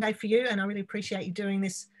been a long day for you, and I really appreciate you doing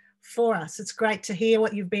this for us. It's great to hear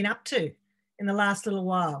what you've been up to in the last little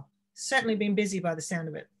while. Certainly been busy by the sound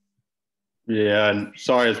of it. Yeah, and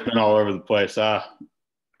sorry it's been all over the place. I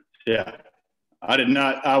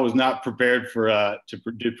was not prepared for to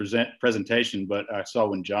do presentation, but I saw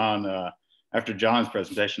when John, after John's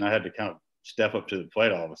presentation, I had to kind of step up to the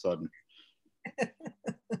plate all of a sudden.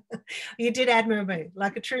 You did admirably,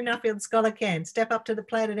 like a true Nuffield scholar can, step up to the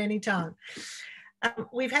plate at any time.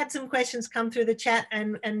 We've had some questions come through the chat,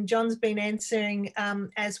 and John's been answering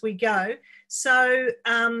as we go. So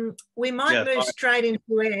we might move straight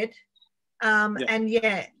into Ed.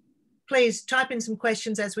 And please type in some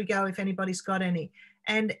questions as we go if anybody's got any.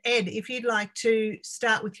 And Ed, if you'd like to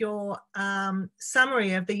start with your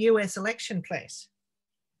summary of the US election, please.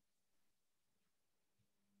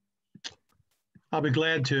 I'll be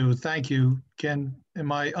glad to. Thank you. Ken,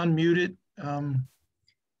 am I unmuted?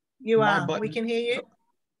 You are. We can hear you.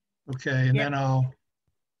 Okay, and then I'll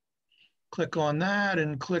click on that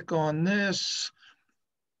and click on this.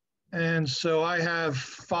 And so I have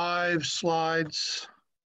 5 slides,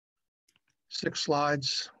 6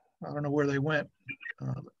 slides. I don't know where they went.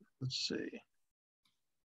 Let's see.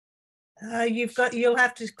 You'll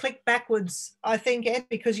have to click backwards, I think, Ed,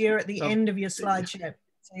 because you're at the end of your slideshow.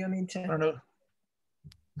 So you'll need to. I don't know.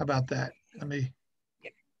 How about that? Let me.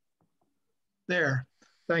 There.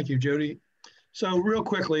 Thank you, Jody. So real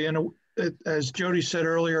quickly, and as Jody said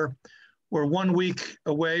earlier, we're 1 week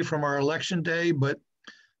away from our election day, but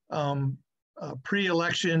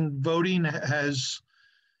pre-election voting has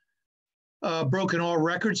broken all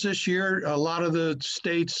records this year. A lot of the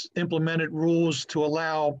states implemented rules to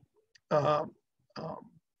allow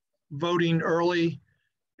voting early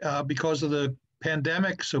because of the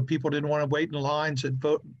pandemic, so people didn't want to wait in lines at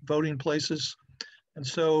voting places. And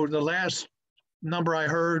so the last number I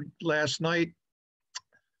heard last night,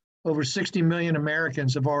 over 60 million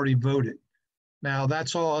Americans have already voted. Now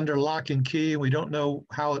that's all under lock and key, and we don't know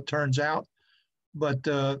how it turns out, but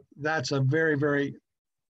that's a very, very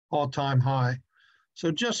all-time high.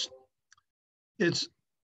 So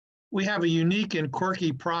we have a unique and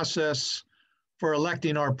quirky process for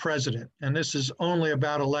electing our president, and this is only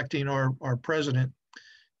about electing our president.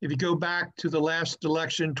 If you go back to the last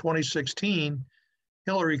election, 2016,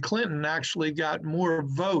 Hillary Clinton actually got more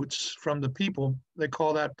votes from the people, they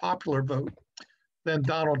call that popular vote, than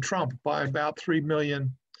Donald Trump by about 3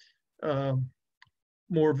 million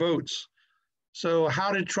more votes. So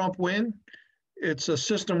how did Trump win? It's a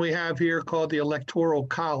system we have here called the Electoral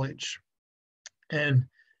College. And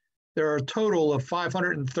there are a total of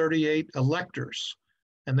 538 electors,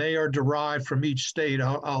 and they are derived from each state.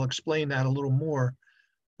 I'll explain that a little more.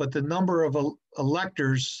 But the number of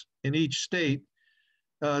electors in each state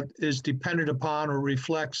is dependent upon or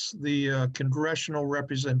reflects the congressional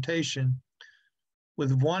representation,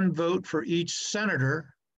 with 1 vote for each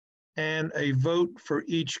senator and a vote for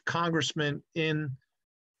each congressman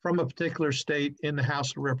from a particular state in the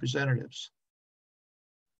House of Representatives.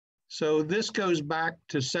 So this goes back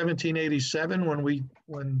to 1787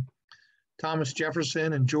 when Thomas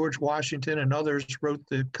Jefferson and George Washington and others wrote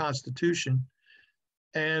the Constitution.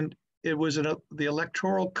 And it was the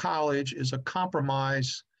Electoral College is a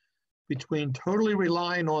compromise between totally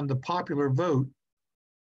relying on the popular vote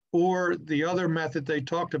Or the other method they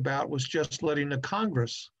talked about was just letting the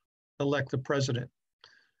Congress elect the president.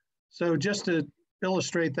 So just to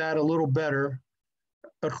illustrate that a little better,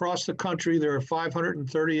 across the country, there are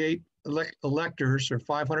 538 electors or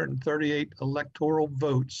 538 electoral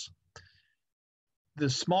votes. The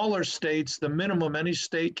smaller states, the minimum any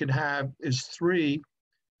state can have is 3,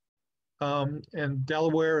 and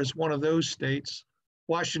Delaware is one of those states.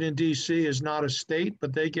 Washington, D.C. is not a state,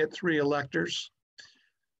 but they get 3 electors.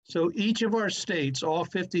 So each of our states, all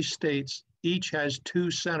 50 states, each has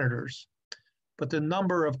 2 senators, but the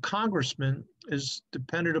number of congressmen is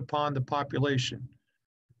dependent upon the population.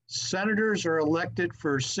 Senators are elected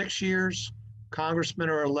for 6 years, congressmen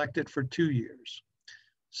are elected for 2 years.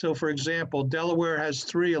 So for example, Delaware has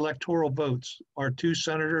 3 electoral votes, our 2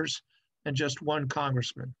 senators and just 1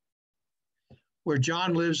 congressman. Where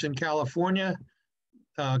John lives in California,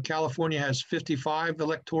 California has 55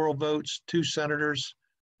 electoral votes, 2 senators,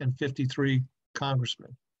 and 53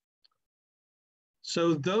 congressmen.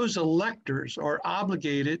 So those electors are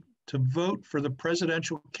obligated to vote for the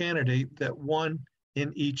presidential candidate that won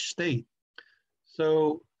in each state.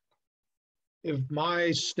 So if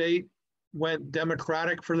my state went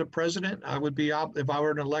Democratic for the president, I would be, if I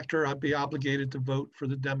were an elector, I'd be obligated to vote for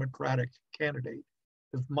the Democratic candidate.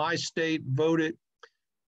 If my state voted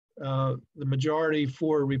the majority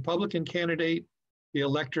for a Republican candidate, the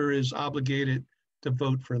elector is obligated to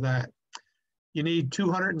vote for that. You need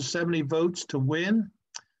 270 votes to win.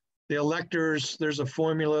 The electors, there's a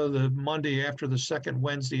formula the Monday after the second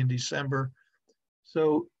Wednesday in December.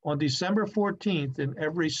 So on December 14th in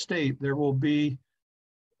every state, there will be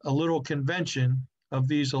a little convention of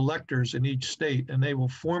these electors in each state, and they will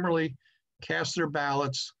formally cast their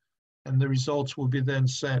ballots, and the results will be then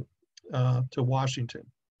sent to Washington.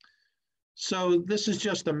 So this is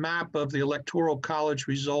just a map of the Electoral College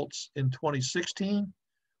results in 2016.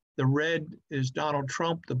 The red is Donald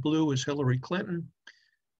Trump, the blue is Hillary Clinton.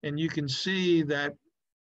 And you can see that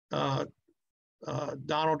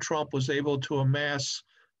Donald Trump was able to amass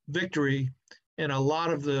victory in a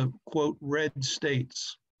lot of the, quote, red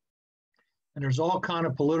states. And there's all kind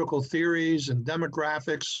of political theories and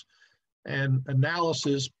demographics and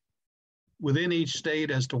analysis within each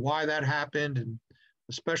state as to why that happened, and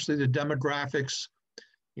especially the demographics,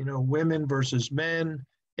 you know, women versus men,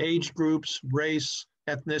 age groups, race,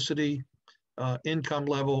 ethnicity, income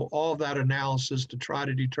level, all of that analysis to try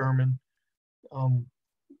to determine,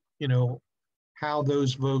 you know, how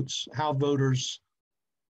those votes, how voters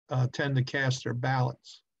tend to cast their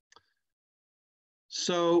ballots.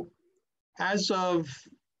 So as of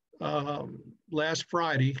last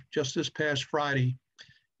Friday, just this past Friday,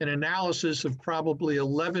 an analysis of probably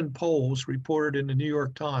 11 polls reported in the New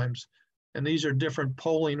York Times, and these are different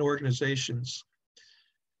polling organizations.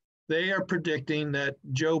 They are predicting that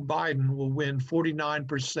Joe Biden will win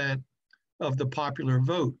 49% of the popular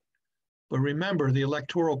vote. But remember, the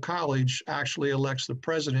Electoral College actually elects the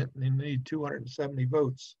president, and they need 270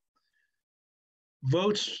 votes.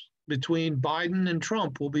 Votes between Biden and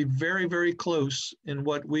Trump will be very, very close in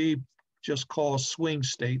what we just call swing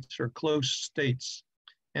states or close states.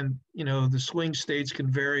 And, you know, the swing states can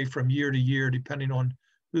vary from year to year depending on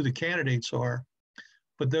who the candidates are.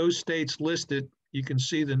 But those states listed, you can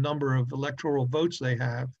see the number of electoral votes they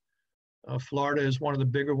have. Florida is one of the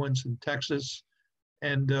bigger ones, in Texas.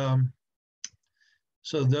 And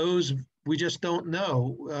so those, we just don't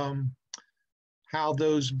know how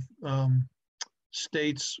those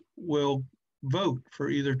states will vote for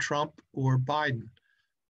either Trump or Biden.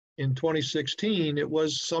 In 2016, it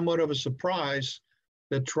was somewhat of a surprise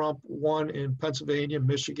that Trump won in Pennsylvania,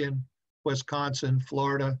 Michigan, Wisconsin,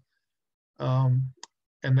 Florida.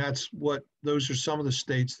 And that's what, those are some of the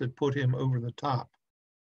states that put him over the top.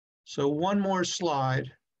 So one more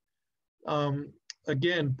slide.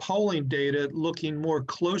 Again, polling data looking more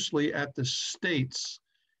closely at the states.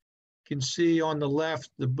 You can see on the left,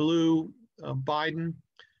 the blue Biden,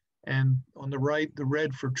 and on the right, the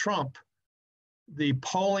red for Trump. The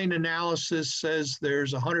polling analysis says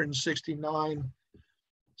there's 169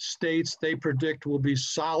 states they predict will be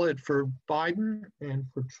solid for Biden, and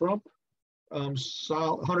for Trump,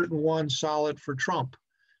 101 solid for Trump.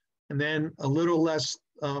 And then a little less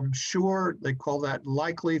sure, they call that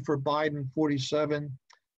likely for Biden, 47,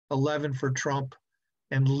 11 for Trump,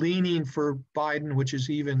 and leaning for Biden, which is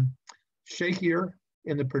even shakier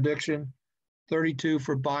in the prediction, 32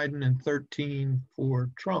 for Biden and 13 for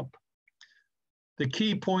Trump. The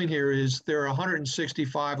key point here is there are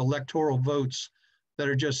 165 electoral votes that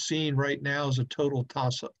are just seen right now as a total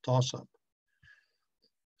toss-up.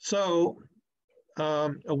 So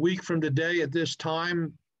a week from today at this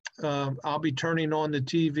time, I'll be turning on the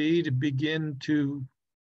TV to begin to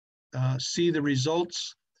see the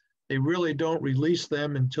results. They really don't release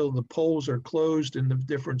them until the polls are closed in the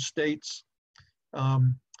different states.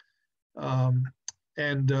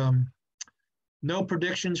 No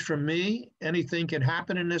predictions from me. Anything can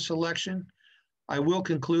happen in this election. I will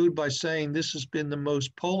conclude by saying this has been the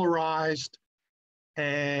most polarized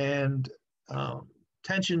and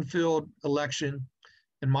tension-filled election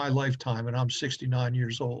in my lifetime, and I'm 69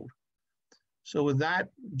 years old. So with that,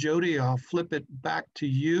 Jody, I'll flip it back to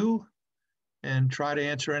you and try to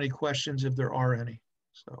answer any questions if there are any.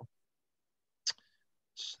 So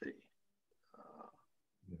let's see.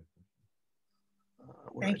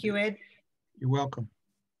 Thank you, Ed. You're welcome.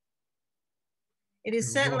 It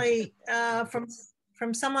is certainly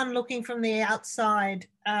from someone looking from the outside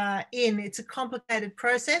in, it's a complicated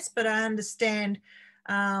process, but I understand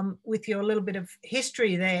with your little bit of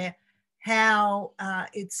history there, how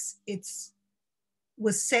it's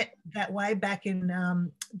was set that way back in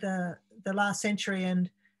the last century and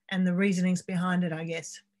the reasonings behind it, I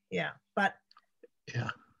guess. Yeah, but yeah,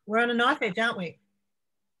 we're on a knife edge, aren't we?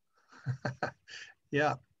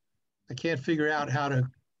 Yeah, I can't figure out how to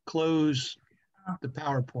close the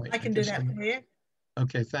PowerPoint. I can do that for you.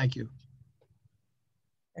 Okay, thank you.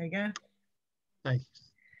 There you go. Thanks.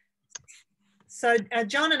 So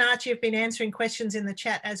John and Archie have been answering questions in the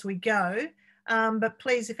chat as we go. But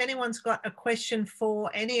please, if anyone's got a question for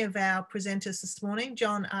any of our presenters this morning,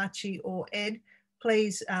 John, Archie, or Ed,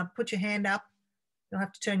 please put your hand up. You'll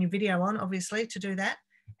have to turn your video on, obviously, to do that.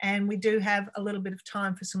 And we do have a little bit of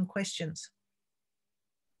time for some questions.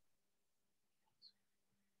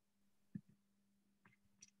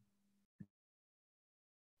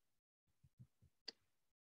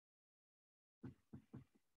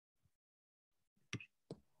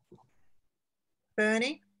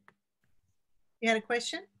 Bernie, you had a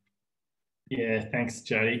question? Yeah, thanks,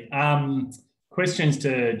 Jody. Questions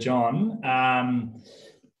to John.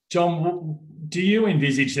 John, do you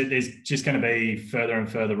envisage that there's just going to be further and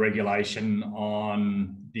further regulation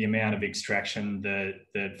on the amount of extraction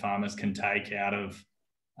that farmers can take out of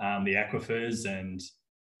the aquifers? And,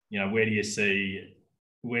 you know, where do you see,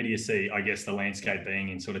 I guess, the landscape being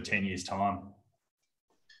in sort of 10 years' time?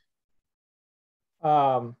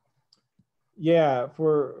 Yeah,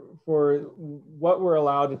 for what we're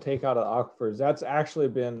allowed to take out of aquifers, that's actually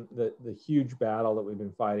been the huge battle that we've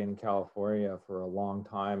been fighting in California for a long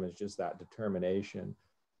time, is just that determination.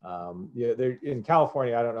 Yeah, in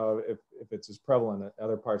California, I don't know if it's as prevalent in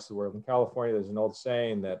other parts of the world. In California, there's an old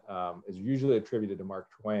saying that is usually attributed to Mark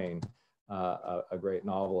Twain, a great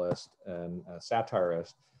novelist and a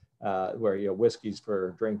satirist, where, you know, whiskey's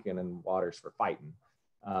for drinking and water's for fighting.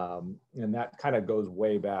 And that kind of goes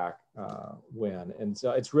way back and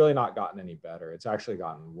so it's really not gotten any better. It's actually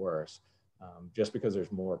gotten worse, just because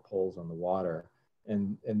there's more pulls on the water.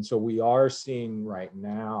 And so we are seeing right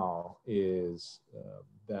now is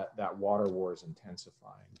that water war is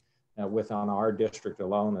intensifying. Now, on our district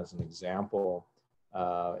alone, as an example,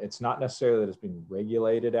 it's not necessarily that it's being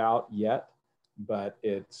regulated out yet, but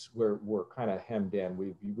we're kind of hemmed in.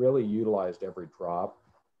 We've really utilized every drop.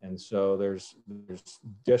 And so there's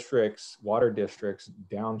districts, water districts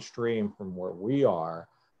downstream from where we are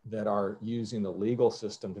that are using the legal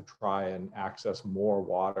system to try and access more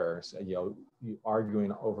water, so, you know,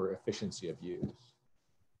 arguing over efficiency of use.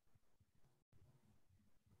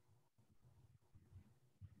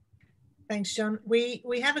 Thanks, John. We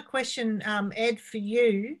have a question, Ed, for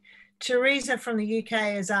you. Teresa from the UK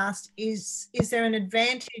has asked, is there an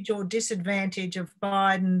advantage or disadvantage of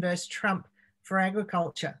Biden versus Trump for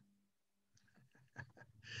agriculture?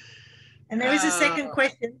 And there is a second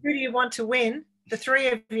question. Who do you want to win? The three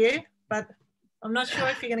of you, but I'm not sure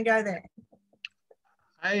if you're going to go there.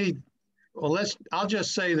 I'll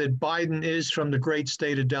just say that Biden is from the great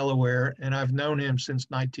state of Delaware, and I've known him since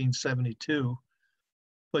 1972,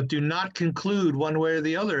 but do not conclude one way or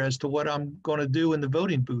the other as to what I'm going to do in the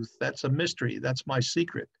voting booth. That's a mystery. That's my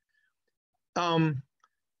secret.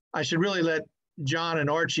 I should really let John and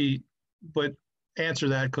Archie answer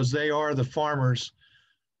that, because they are the farmers.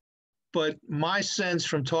 But my sense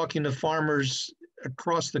from talking to farmers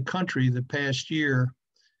across the country the past year,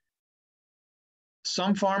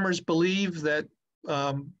 some farmers believe that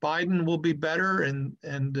Biden will be better, and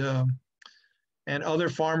other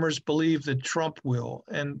farmers believe that Trump will.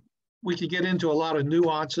 And we could get into a lot of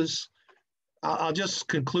nuances. I'll just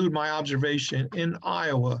conclude my observation. In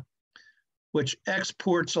Iowa, which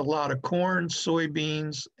exports a lot of corn,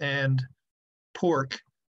 soybeans, and pork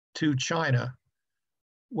to China,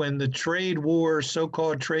 when the trade war,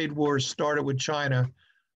 so-called trade wars, started with China,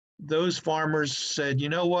 those farmers said, you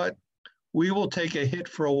know what, we will take a hit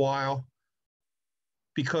for a while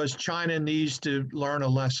because China needs to learn a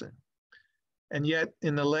lesson. And yet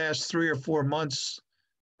in the last 3 or 4 months,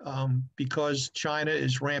 because China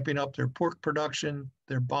is ramping up their pork production,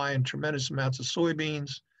 they're buying tremendous amounts of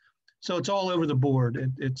soybeans. So it's all over the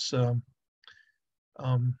board.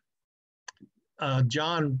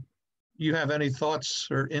 John, you have any thoughts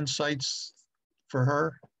or insights for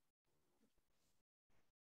her?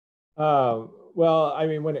 Well, I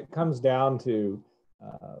mean, when it comes down to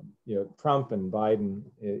Trump and Biden,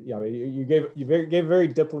 you gave a very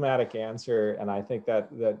diplomatic answer, and I think that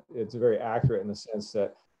it's very accurate in the sense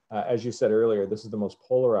that, as you said earlier, this is the most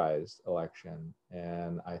polarized election,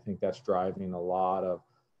 and I think that's driving a lot of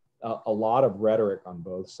rhetoric on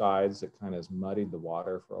both sides that kind of has muddied the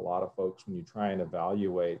water for a lot of folks when you try and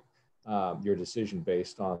evaluate your decision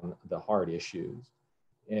based on the hard issues.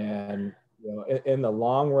 And in the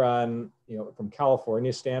long run, from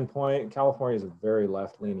California's standpoint, California is a very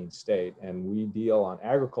left-leaning state, and we deal on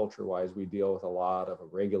agriculture-wise, we deal with a lot of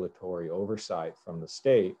regulatory oversight from the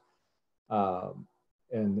state.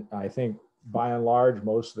 And I think by and large,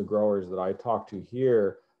 most of the growers that I talk to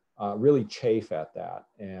here really chafe at that,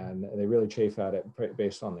 and they really chafe at it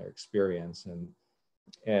based on their experience.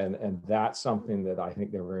 And that's something that I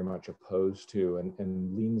think they're very much opposed to,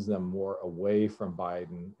 and leans them more away from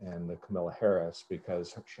Biden and the Kamala Harris,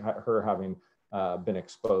 because her having been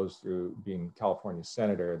exposed through being California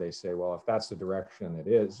senator, they say, well, if that's the direction it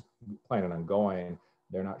is planning on going,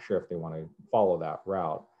 they're not sure if they want to follow that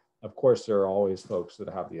route. Of course, there are always folks that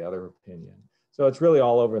have the other opinion. So it's really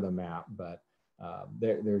all over the map, but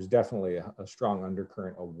there's definitely a strong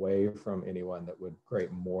undercurrent away from anyone that would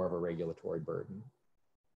create more of a regulatory burden.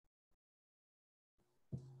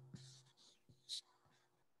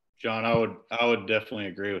 John, I would definitely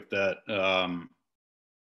agree with that.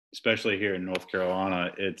 Especially here in North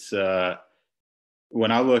Carolina, it's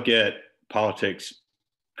when I look at politics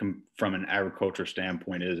from an agriculture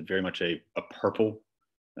standpoint, it is very much a purple.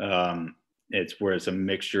 It's where it's a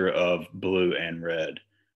mixture of blue and red.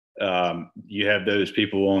 You have those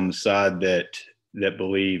people on the side that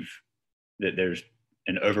believe that there's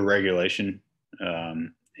an overregulation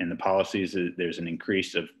in the policies. There's an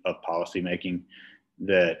increase of policy making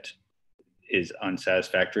that is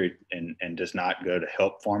unsatisfactory and does not go to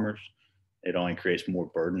help farmers. It only creates more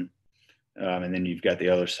burden. And then you've got the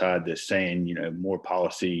other side that's saying, more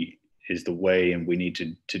policy is the way and we need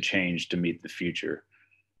to change to meet the future.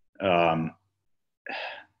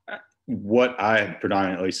 What I have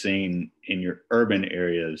predominantly seen in your urban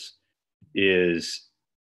areas is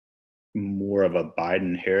more of a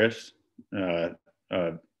Biden-Harris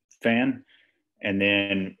fan. And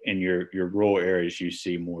then in your rural areas, you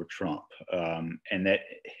see more Trump. And that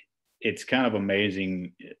it's kind of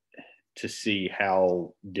amazing to see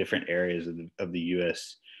how different areas of the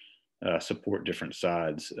U.S. Support different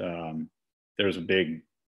sides. There was a big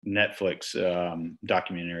Netflix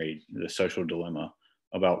documentary, The Social Dilemma,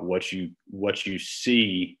 about what you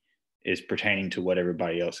see is pertaining to what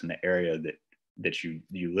everybody else in the area that you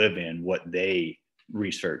live in, what they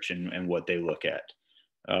research and what they look at.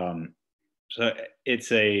 So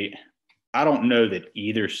I don't know that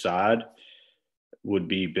either side would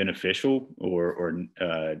be beneficial or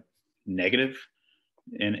negative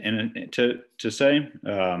to say.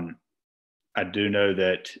 I do know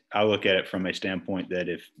that I look at it from a standpoint that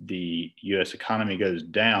if the U.S. economy goes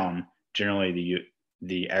down, generally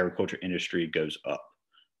the agriculture industry goes up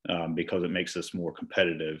because it makes us more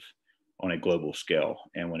competitive on a global scale.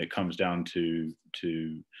 And when it comes down to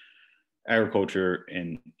agriculture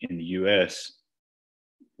in the U.S.,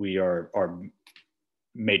 we are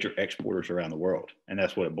major exporters around the world, and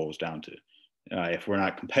that's what it boils down to. If we're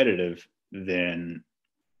not competitive, then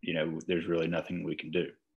there's really nothing we can do,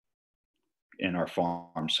 and our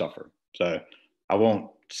farms suffer. So I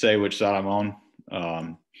won't say which side I'm on.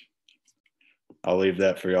 I'll leave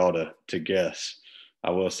that for y'all to guess.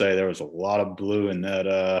 I will say there was a lot of blue in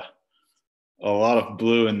that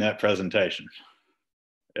presentation,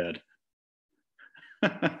 Ed.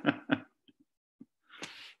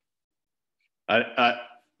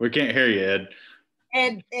 We can't hear you, Ed.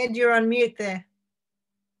 Ed, you're on mute there.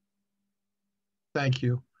 Thank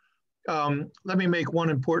you. Let me make one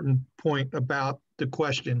important point about the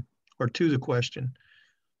question, or to the question.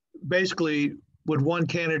 Basically, would one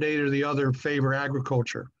candidate or the other favor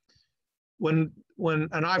agriculture? And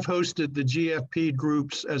I've hosted the GFP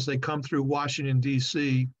groups as they come through Washington,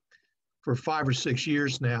 D.C. for 5 or 6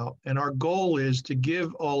 years now. And our goal is to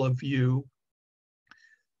give all of you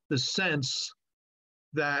the sense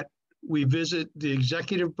that We visit the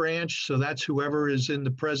executive branch, so that's whoever is in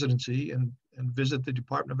the presidency, and visit the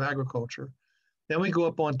Department of Agriculture. Then we go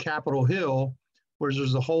up on Capitol Hill, where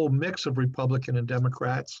there's a whole mix of Republican and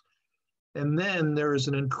Democrats. And then there is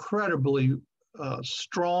an incredibly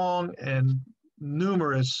strong and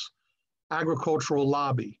numerous agricultural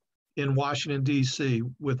lobby in Washington, D.C.,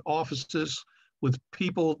 with offices, with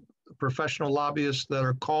people, professional lobbyists that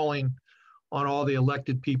are calling on all the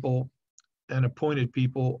elected people and appointed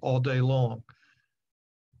people all day long.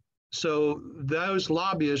 So those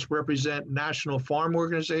lobbyists represent national farm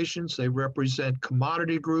organizations, they represent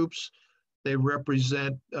commodity groups, they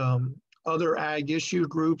represent other ag issue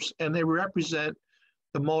groups, and they represent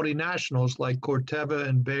the multinationals like Corteva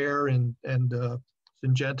and Bayer and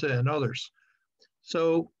Syngenta and others.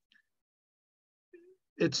 So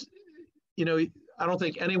it's, you know, I don't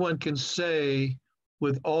think anyone can say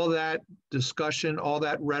with all that discussion, all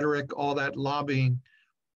that rhetoric, all that lobbying,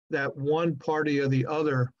 that one party or the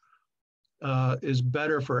other is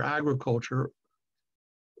better for agriculture,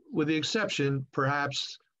 with the exception,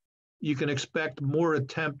 perhaps, you can expect more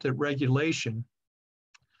attempt at regulation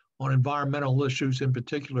on environmental issues in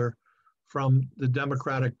particular from the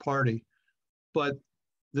Democratic Party. But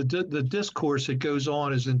the discourse that goes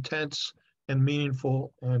on is intense and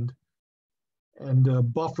meaningful and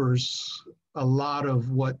buffers a lot of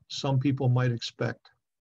what some people might expect.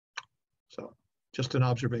 So just an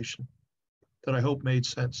observation that I hope made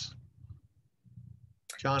sense.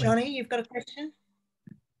 Johnny, you've got a question?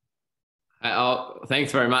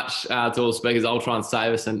 Thanks very much to all the speakers. I'll try and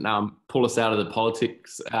save us and pull us out of the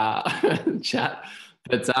politics chat.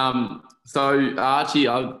 But so Archie,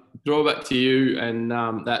 I'll draw back to you and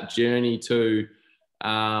that journey to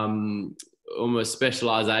almost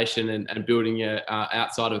specialisation and building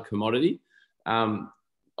outside of commodity.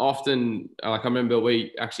 Often, like I remember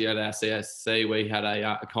we actually at our CSC, we had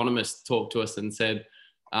a economist talk to us and said,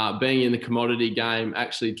 being in the commodity game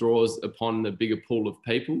actually draws upon the bigger pool of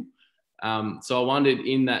people. So I wondered,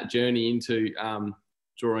 in that journey into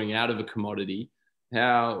drawing out of a commodity,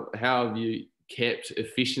 how have you kept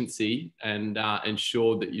efficiency and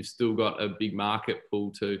ensured that you've still got a big market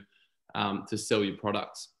pool to sell your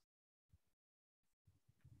products?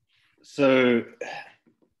 So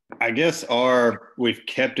I guess we've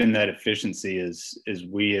kept in that efficiency is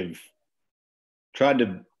we have tried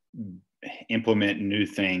to implement new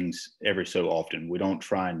things every so often. We don't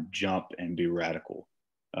try and jump and be radical.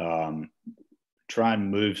 Try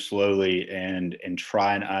and move slowly and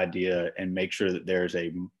try an idea and make sure that there's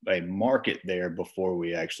a market there before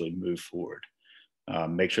we actually move forward.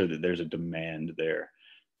 Make sure that there's a demand there.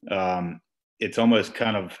 It's almost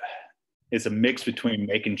it's a mix between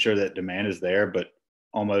making sure that demand is there, but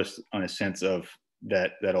almost on a sense of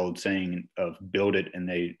that old saying of build it and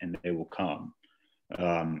they will come.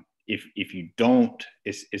 If you don't,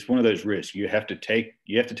 it's one of those risks. You have to take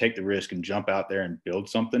the risk and jump out there and build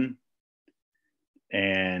something,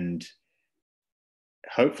 and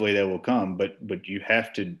hopefully they will come. But you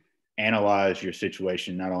have to analyze your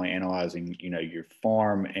situation, not only analyzing your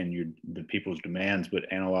farm and the people's demands, but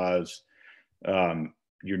analyze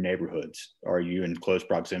your neighborhoods. Are you in close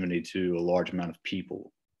proximity to a large amount of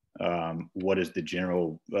people? What is the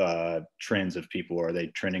general trends of people? Are they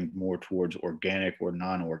trending more towards organic or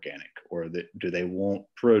non-organic, or do they want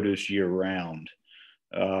produce year round?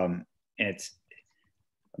 And I'm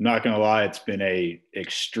not going to lie, it's been a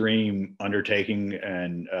extreme undertaking,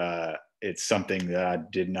 and it's something that I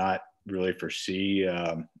did not really foresee.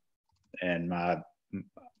 And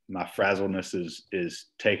my frazzleness is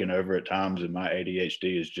taken over at times, and my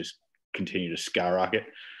ADHD is just continue to skyrocket.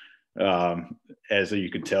 As you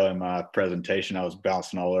could tell in my presentation, I was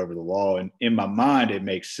bouncing all over the wall, and in my mind it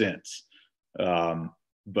makes sense,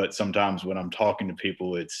 but sometimes when I'm talking to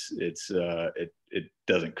people, it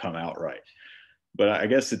doesn't come out right. But I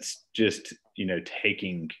guess it's just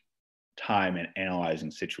taking time and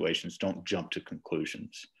analyzing situations. Don't jump to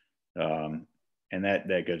conclusions, and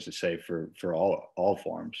that goes to say for all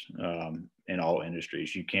farms in all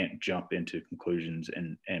industries. You can't jump into conclusions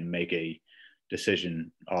and make a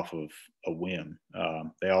decision off of a whim.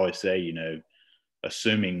 They always say,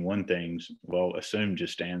 assuming one thing's, well, assume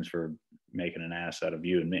just stands for making an ass out of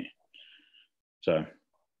you and me. So.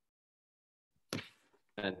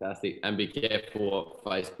 Fantastic. And be careful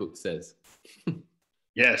what Facebook says.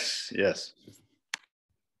 Yes.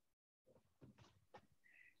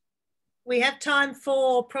 We have time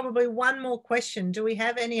for probably one more question. Do we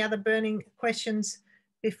have any other burning questions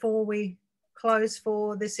before we close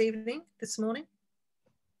for this morning?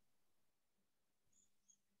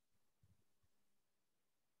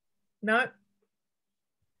 No,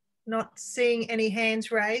 not seeing any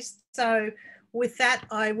hands raised. So with that,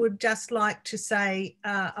 I would just like to say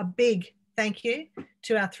a big thank you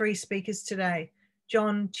to our three speakers today,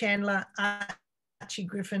 John Chandler, Archie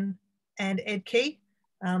Griffin, and Ed Key.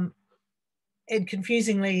 Ed,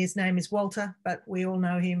 confusingly, his name is Walter, but we all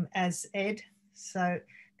know him as Ed. So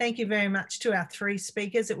thank you very much to our three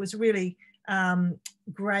speakers. It was really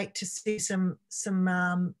great to see some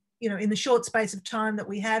you know, in the short space of time that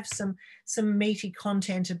we have, some meaty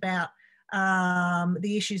content about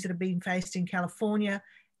the issues that have been faced in California.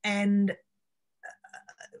 And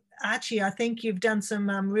Archie, I think you've done some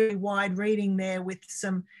really wide reading there with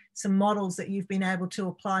some models that you've been able to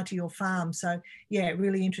apply to your farm. So yeah,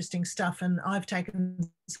 really interesting stuff. And I've taken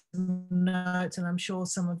some notes, and I'm sure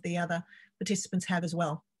some of the other participants have as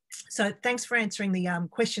well. So thanks for answering the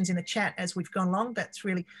questions in the chat as we've gone along. That's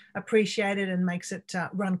really appreciated and makes it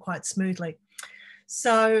run quite smoothly.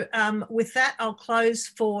 So with that, I'll close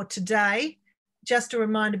for today. Just a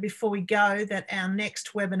reminder before we go that our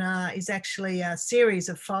next webinar is actually a series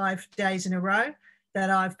of 5 days in a row that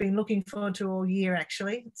I've been looking forward to all year,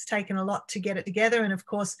 actually. It's taken a lot to get it together. And of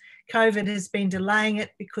course, COVID has been delaying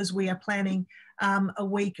it because we are planning a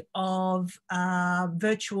week of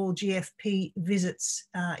virtual GFP visits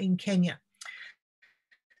in Kenya.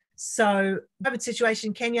 So COVID situation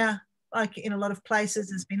in Kenya, like in a lot of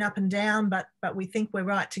places, has been up and down, but we think we're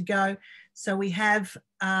right to go. So we have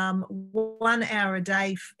 1 hour a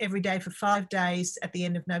day, every day for 5 days at the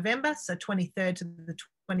end of November, so 23rd to the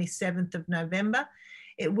 27th of November.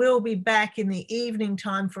 It will be back in the evening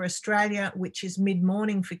time for Australia, which is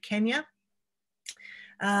mid-morning for Kenya.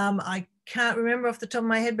 I can't remember off the top of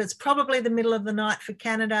my head, but it's probably the middle of the night for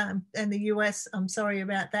Canada and the US. I'm sorry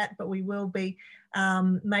about that, but we will be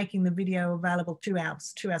making the video available to our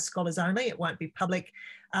scholars only. It won't be public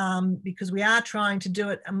because we are trying to do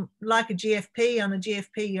it like a GFP. On a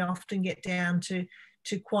GFP, you often get down to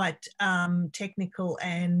quite technical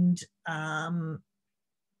and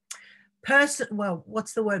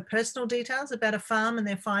personal details about a farm and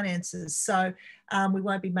their finances. So we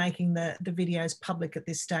won't be making the videos public at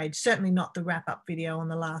this stage, certainly not the wrap-up video on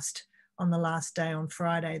the last day on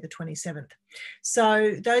Friday, the 27th.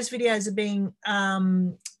 So those videos are being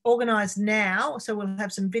organized now. So we'll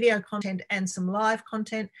have some video content and some live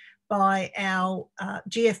content by our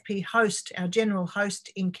GFP host. Our general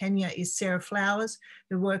host in Kenya is Sarah Flowers,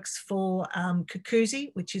 who works for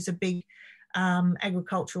Kakuzi, which is a big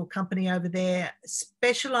agricultural company over there,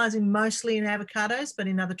 specializing mostly in avocados, but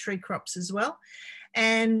in other tree crops as well.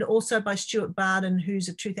 And also by Stuart Barden, who's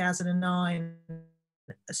a 2009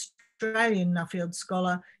 Australian Nuffield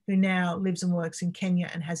scholar who now lives and works in Kenya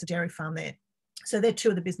and has a dairy farm there. So they're two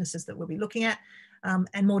of the businesses that we'll be looking at,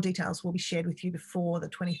 and more details will be shared with you before the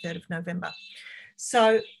 23rd of November.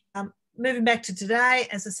 So moving back to today,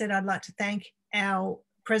 as I said, I'd like to thank our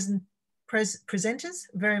presenters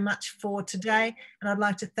very much for today, and I'd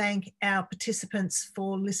like to thank our participants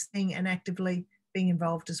for listening and actively being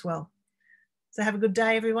involved as well. So have a good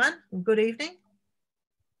day, everyone, and good evening.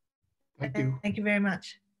 Thank you. Thank you very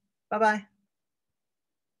much. Bye-bye.